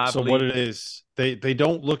 so what it is, they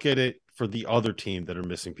don't look at it for the other team that are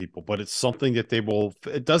missing people, but it's something that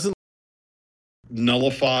it doesn't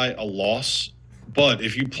nullify a loss. But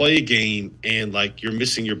if you play a game and like you're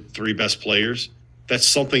missing your 3 best players, that's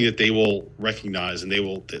something that they will recognize, and they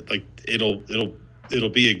will like it'll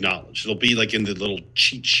be acknowledged. It'll be like in the little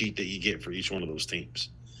cheat sheet that you get for each one of those teams,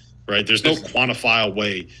 right? There's no quantifiable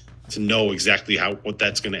way to know exactly what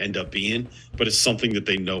that's going to end up being, but it's something that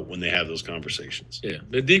they note when they have those conversations. Yeah,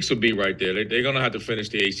 the Deeks will be right there. They're going to have to finish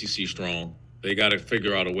the ACC strong. They got to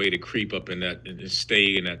figure out a way to creep up in that and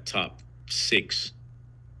stay in that top 6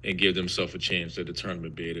 and give themselves a chance at the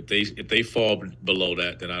tournament bid. If they fall below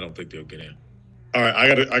that, then I don't think they'll get in. All right,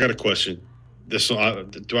 I got a question. Do I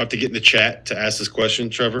have to get in the chat to ask this question,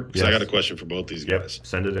 Trevor? Because I got a question for both these guys.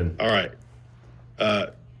 Send it in. All right.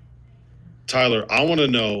 Tyler, I want to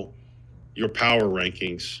know your power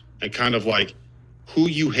rankings and kind of like who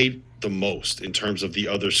you hate the most in terms of the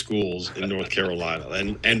other schools in North Carolina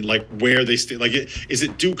and like where they stay. Like, is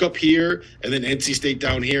it Duke up here and then NC State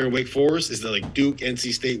down here and Wake Forest? Is it like Duke,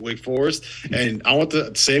 NC State, Wake Forest? And I want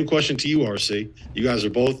the same question to you, RC. You guys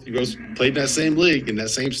played in that same league in that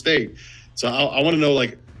same state. So I want to know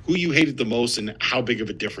like who you hated the most and how big of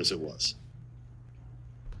a difference it was.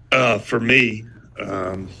 For me,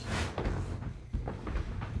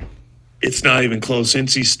 it's not even close.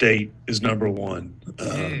 NC State is number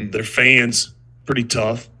 1. Their fans, pretty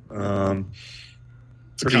tough. Pretty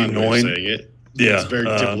annoying. Saying it. Yeah. It's a very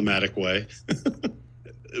diplomatic way.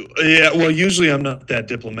 Yeah, well, usually I'm not that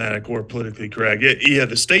diplomatic or politically correct. Yeah,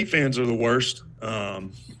 the State fans are the worst.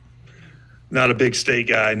 Not a big State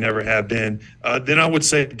guy, never have been. Then I would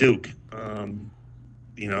say Duke.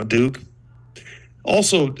 Duke.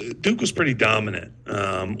 Also, Duke was pretty dominant.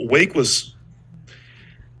 Wake was –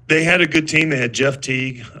 they had a good team. They had Jeff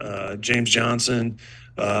Teague, James Johnson,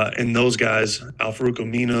 and those guys, Al-Farouq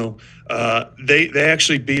Aminu. They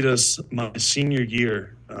actually beat us my senior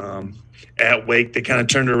year at Wake. They kind of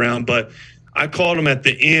turned it around. But I called them at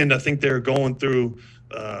the end. I think they were going through,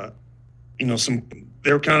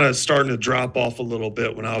 they were kind of starting to drop off a little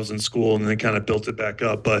bit when I was in school, and they kind of built it back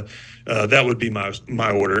up. But that would be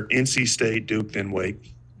my order: NC State, Duke, then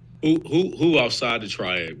Wake. Who outside the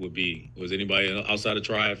triad was anybody outside the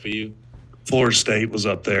triad for you? Florida State was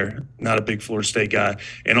up there. Not a big Florida State guy.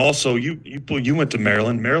 And also, you went to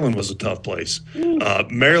Maryland. Maryland was a tough place.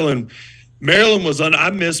 Maryland was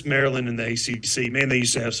I miss Maryland in the ACC. Man, they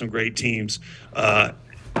used to have some great teams.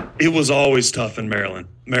 It was always tough in Maryland.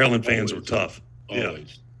 Maryland fans were tough.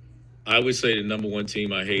 Always. Yeah. I would say the number 1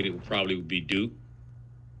 team I hated would be Duke.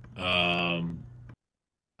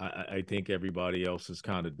 I think everybody else is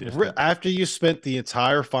kind of different. After you spent the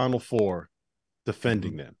entire Final Four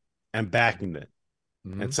defending them and backing them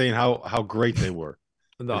and saying how great they were,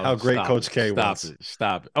 and how great Coach K was.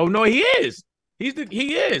 Stop it! Oh no, he is. He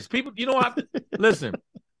is. People, you don't have to listen.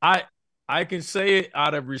 I can say it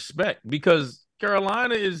out of respect because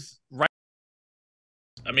Carolina is right.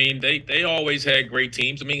 I mean, they always had great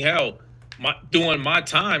teams. I mean, hell. During my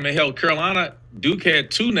time, Carolina, Duke had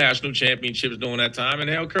 2 national championships during that time,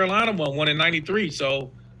 and Carolina won one in '93. So,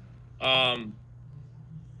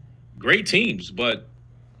 great teams. But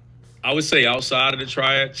I would say outside of the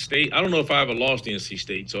Triad State, I don't know if I ever lost the NC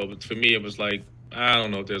State. So for me, it was like, I don't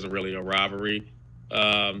know if there's really a rivalry.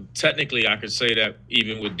 Technically, I could say that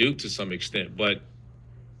even with Duke to some extent, but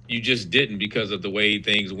you just didn't because of the way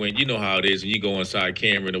things went. You know how it is when you go inside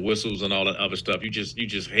camera, the whistles and all that other stuff. You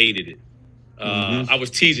just hated it. I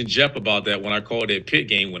was teasing Jeff about that when I called that Pitt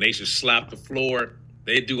game when they should slap the floor.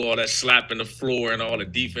 They do all that slapping the floor and all the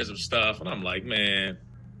defensive stuff. And I'm like, man,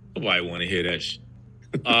 nobody want to hear that shit.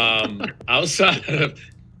 Outside of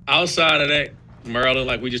that, Maryland,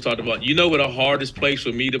 like we just talked about, you know what the hardest place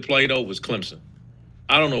for me to play, though, was Clemson.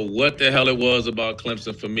 I don't know what the hell it was about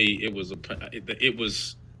Clemson for me. It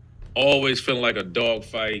was always feeling like a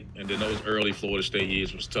dogfight. And then those early Florida State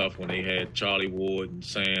years was tough when they had Charlie Ward and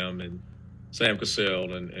Sam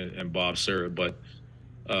Cassell and Bob Sura. But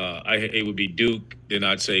It would be Duke, then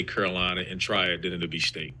I'd say Carolina, and Triad, then it'd be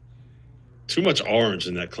State. Too much orange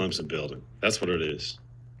in that Clemson building. That's what it is.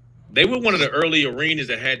 They were one of the early arenas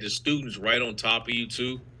that had the students right on top of you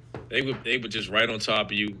too. They were just right on top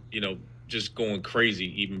of you, just going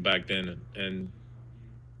crazy even back then. And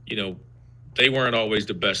they weren't always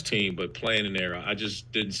the best team, but playing in there, I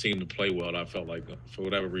just didn't seem to play well. I felt like for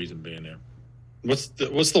whatever reason being there. What's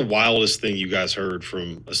the wildest thing you guys heard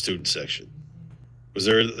from a student section? Was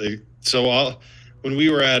there when we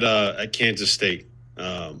were at Kansas State,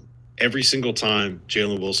 every single time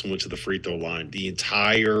Jalen Wilson went to the free throw line, the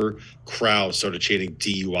entire crowd started chanting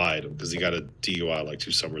DUI at him because he got a DUI like 2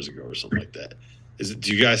 summers ago or something like that.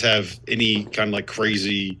 Do you guys have any kind of like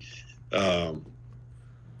crazy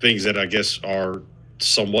things that I guess are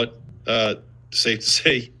somewhat safe to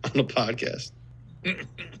say on the podcast?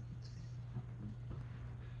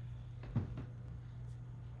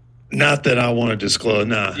 Not that I want to disclose.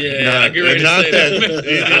 Nah. Yeah, not that.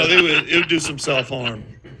 It would do some self-harm.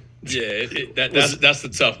 Yeah, that's the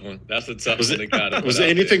tough one. That's the tough one. Was there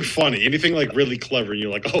anything funny? Anything like really clever? And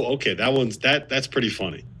you're like, oh, okay, that's pretty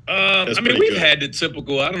funny. We've had the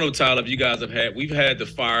typical. I don't know, Tyler, if you guys have had. We've had the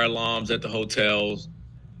fire alarms at the hotels.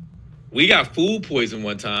 We got food poison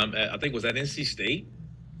one time. I think was at NC State,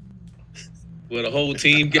 where the whole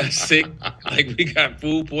team got sick. Like we got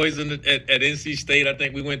food poison at NC State. I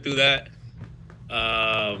think we went through that.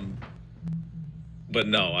 But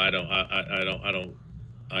no, I don't.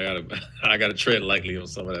 I gotta tread lightly on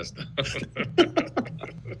some of that stuff.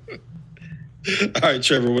 All right,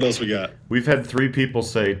 Trevor, what else we got? We've had 3 people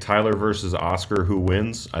say Tyler versus Oscar, who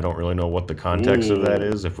wins. I don't really know what the context of that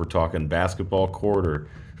is, if we're talking basketball court or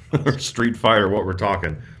Street Fighter, what we're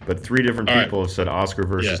talking. But 3 different people have said Oscar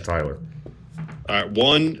versus Tyler. All right,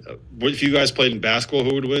 1, if you guys played in basketball,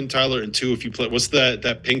 who would win, Tyler? And 2, if you play, what's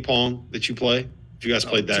that ping pong that you play? If you guys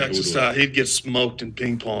played that, Texas style, he'd get smoked in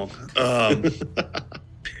ping pong.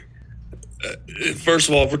 First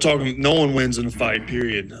of all, if we're talking, no one wins in a fight,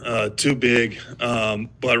 period. Too big.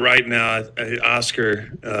 But right now,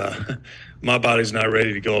 Oscar, my body's not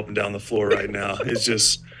ready to go up and down the floor right now. It's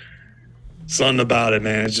just something about it,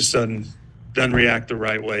 man. It just doesn't react the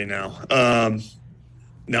right way now.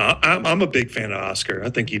 No, I'm a big fan of Oscar. I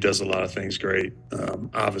think he does a lot of things great,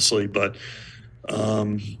 obviously. But I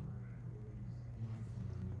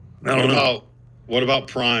don't know. What about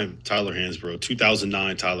prime Tyler Hansbrough,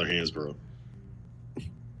 2009 Tyler Hansbrough?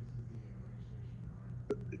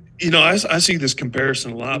 I see this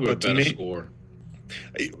comparison a lot, but to me, score.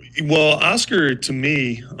 Well, Oscar, to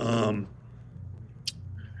me,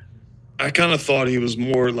 I kind of thought he was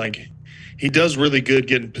more like he does really good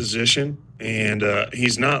getting position, and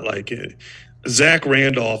he's not like it. Zach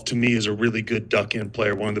Randolph, to me, is a really good duck-in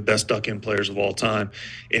player, one of the best duck-in players of all time.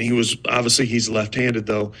 And he's left-handed,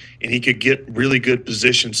 though, and he could get really good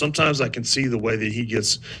position. Sometimes I can see the way that he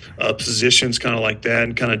gets positions kind of like that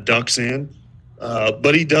and kind of ducks in.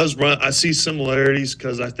 But he does run. I see similarities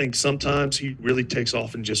because I think sometimes he really takes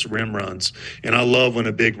off and just rim runs. And I love when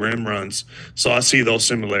a big rim runs. So I see those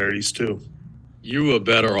similarities, too. You were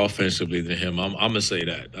better offensively than him. I'm gonna say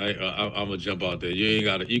that. I'm gonna jump out there. You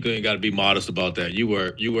ain't gotta be modest about that. You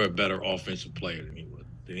were a better offensive player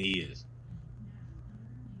than he is.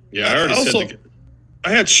 Yeah, I already said.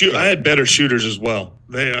 I had better shooters as well.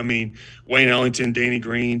 Wayne Ellington, Danny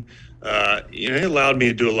Green. It allowed me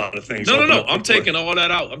to do a lot of things. No. I'm taking all that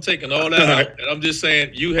out. And I'm just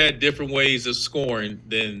saying you had different ways of scoring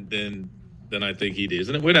than I think he did.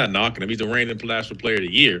 And we're not knocking him. He's the reigning national player of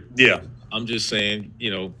the year. Yeah. I'm just saying,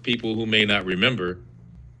 people who may not remember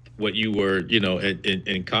what you were,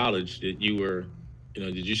 in college, that you were,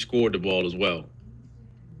 did you score the ball as well?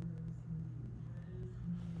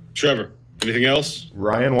 Trevor, anything else?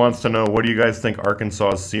 Ryan wants to know, what do you guys think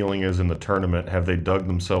Arkansas's ceiling is in the tournament? Have they dug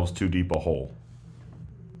themselves too deep a hole?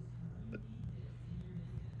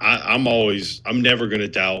 I'm never going to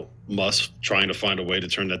doubt Musk trying to find a way to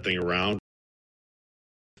turn that thing around.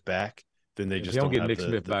 Back. Then they just don't get have Nick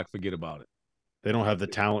Smith back. Forget about it. They don't have the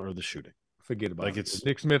talent or the shooting. Forget about it. If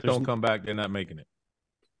Nick Smith don't come back, they're not making it.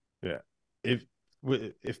 Yeah.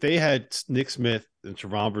 If they had Nick Smith and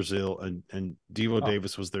Trevon Brazile and Devo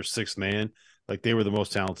Davis was their 6th man, like they were the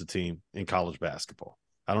most talented team in college basketball.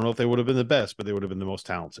 I don't know if they would have been the best, but they would have been the most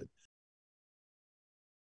talented.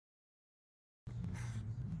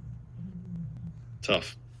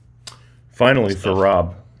 Tough. Finally, for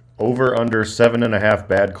Rob. Over under 7.5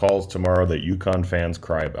 bad calls tomorrow that UConn fans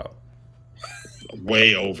cry about.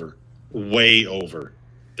 Way over.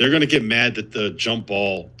 They're going to get mad that the jump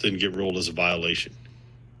ball didn't get ruled as a violation.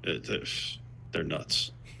 They're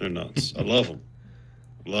nuts. I love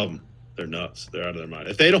them. They're nuts. They're out of their mind.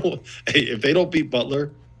 If they don't beat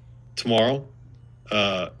Butler tomorrow,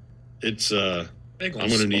 it's I'm going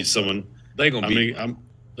to need someone. They're going to beat. I'm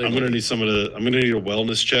going to need I'm going to need a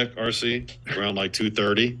wellness check, RC, around like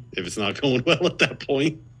 2:30 if it's not going well at that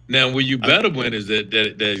point. Now, where you better win is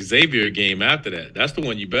that Xavier game after that. That's the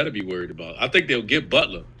one you better be worried about. I think they'll get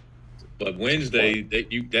Butler, but Wednesday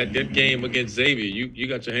that game against Xavier, you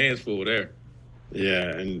got your hands full there. Yeah,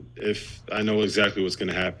 and if I know exactly what's going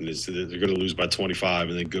to happen is that they're going to lose by 25,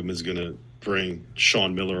 and then Goodman's going to bring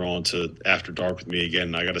Sean Miller on to After Dark with me again,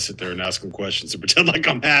 and I got to sit there and ask him questions and pretend like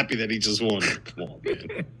I'm happy that he just won. Come on,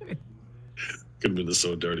 man. Goodman is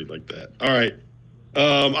so dirty like that. All right.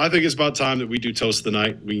 I think it's about time that we do Toast of the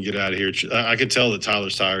Night. We can get out of here. I can tell that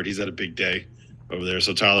Tyler's tired. He's had a big day over there.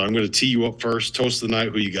 So, Tyler, I'm going to tee you up first. Toast of the Night,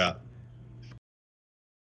 who you got?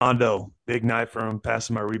 Armando, big night for him,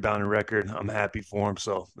 passing my rebounding record. I'm happy for him,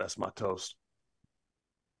 so that's my toast.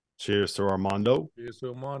 Cheers to Armando. Cheers to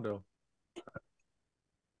Armando.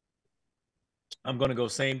 I'm going to go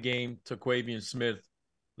same game to Quavian Smith.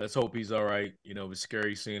 Let's hope he's all right. You know, it was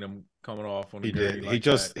scary seeing him coming off on the He like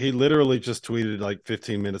did. That. He literally just tweeted like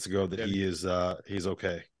 15 minutes ago that he's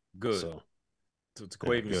okay. Good. So to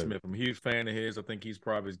Quavian Smith, I'm a huge fan of his. I think he's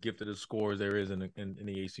probably as gifted as scorers there is in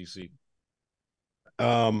the ACC.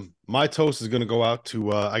 My toast is going to go out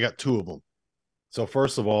to I got two of them. So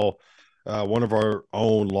first of all, one of our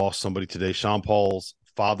own lost somebody today. Sean Paul's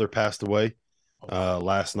father passed away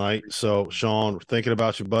last night. So Sean, we're thinking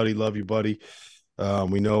about you, buddy. Love you, buddy.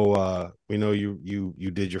 We know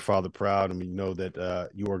you did your father proud, and we know that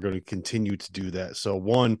you are going to continue to do that. So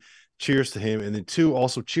one, cheers to him, and then two,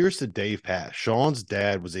 also cheers to Dave Pash. Sean's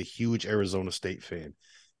dad was a huge Arizona State fan.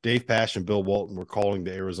 Dave Pash and Bill Walton were calling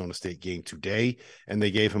the Arizona State game today, and they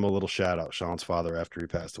gave him a little shout out, Sean's father, after he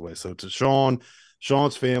passed away. So to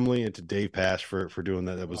Sean's family, and to Dave Pash for doing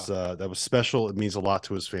that. That was special. It means a lot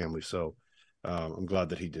to his family. So I'm glad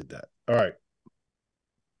that he did that. All right.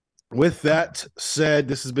 With that said,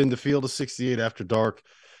 this has been the Field of 68 After Dark.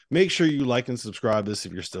 Make sure you like and subscribe this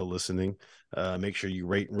if you're still listening. Make sure you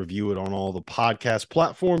rate and review it on all the podcast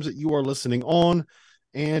platforms that you are listening on.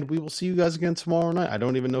 And we will see you guys again tomorrow night. I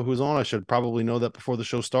don't even know who's on. I should probably know that before the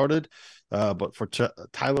show started. But for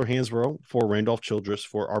Tyler Hansborough, for Randolph Childress,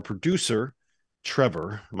 for our producer,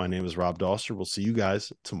 Trevor, my name is Rob Doster. We'll see you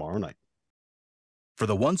guys tomorrow night. For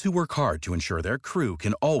the ones who work hard to ensure their crew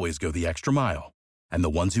can always go the extra mile, and the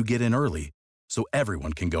ones who get in early so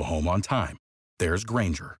everyone can go home on time, there's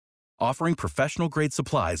Grainger, offering professional-grade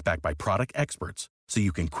supplies backed by product experts so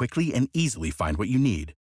you can quickly and easily find what you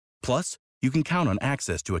need. Plus, you can count on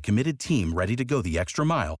access to a committed team ready to go the extra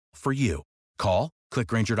mile for you. Call, click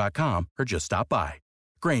Grainger.com, or just stop by.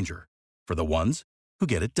 Grainger, for the ones who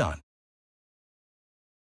get it done.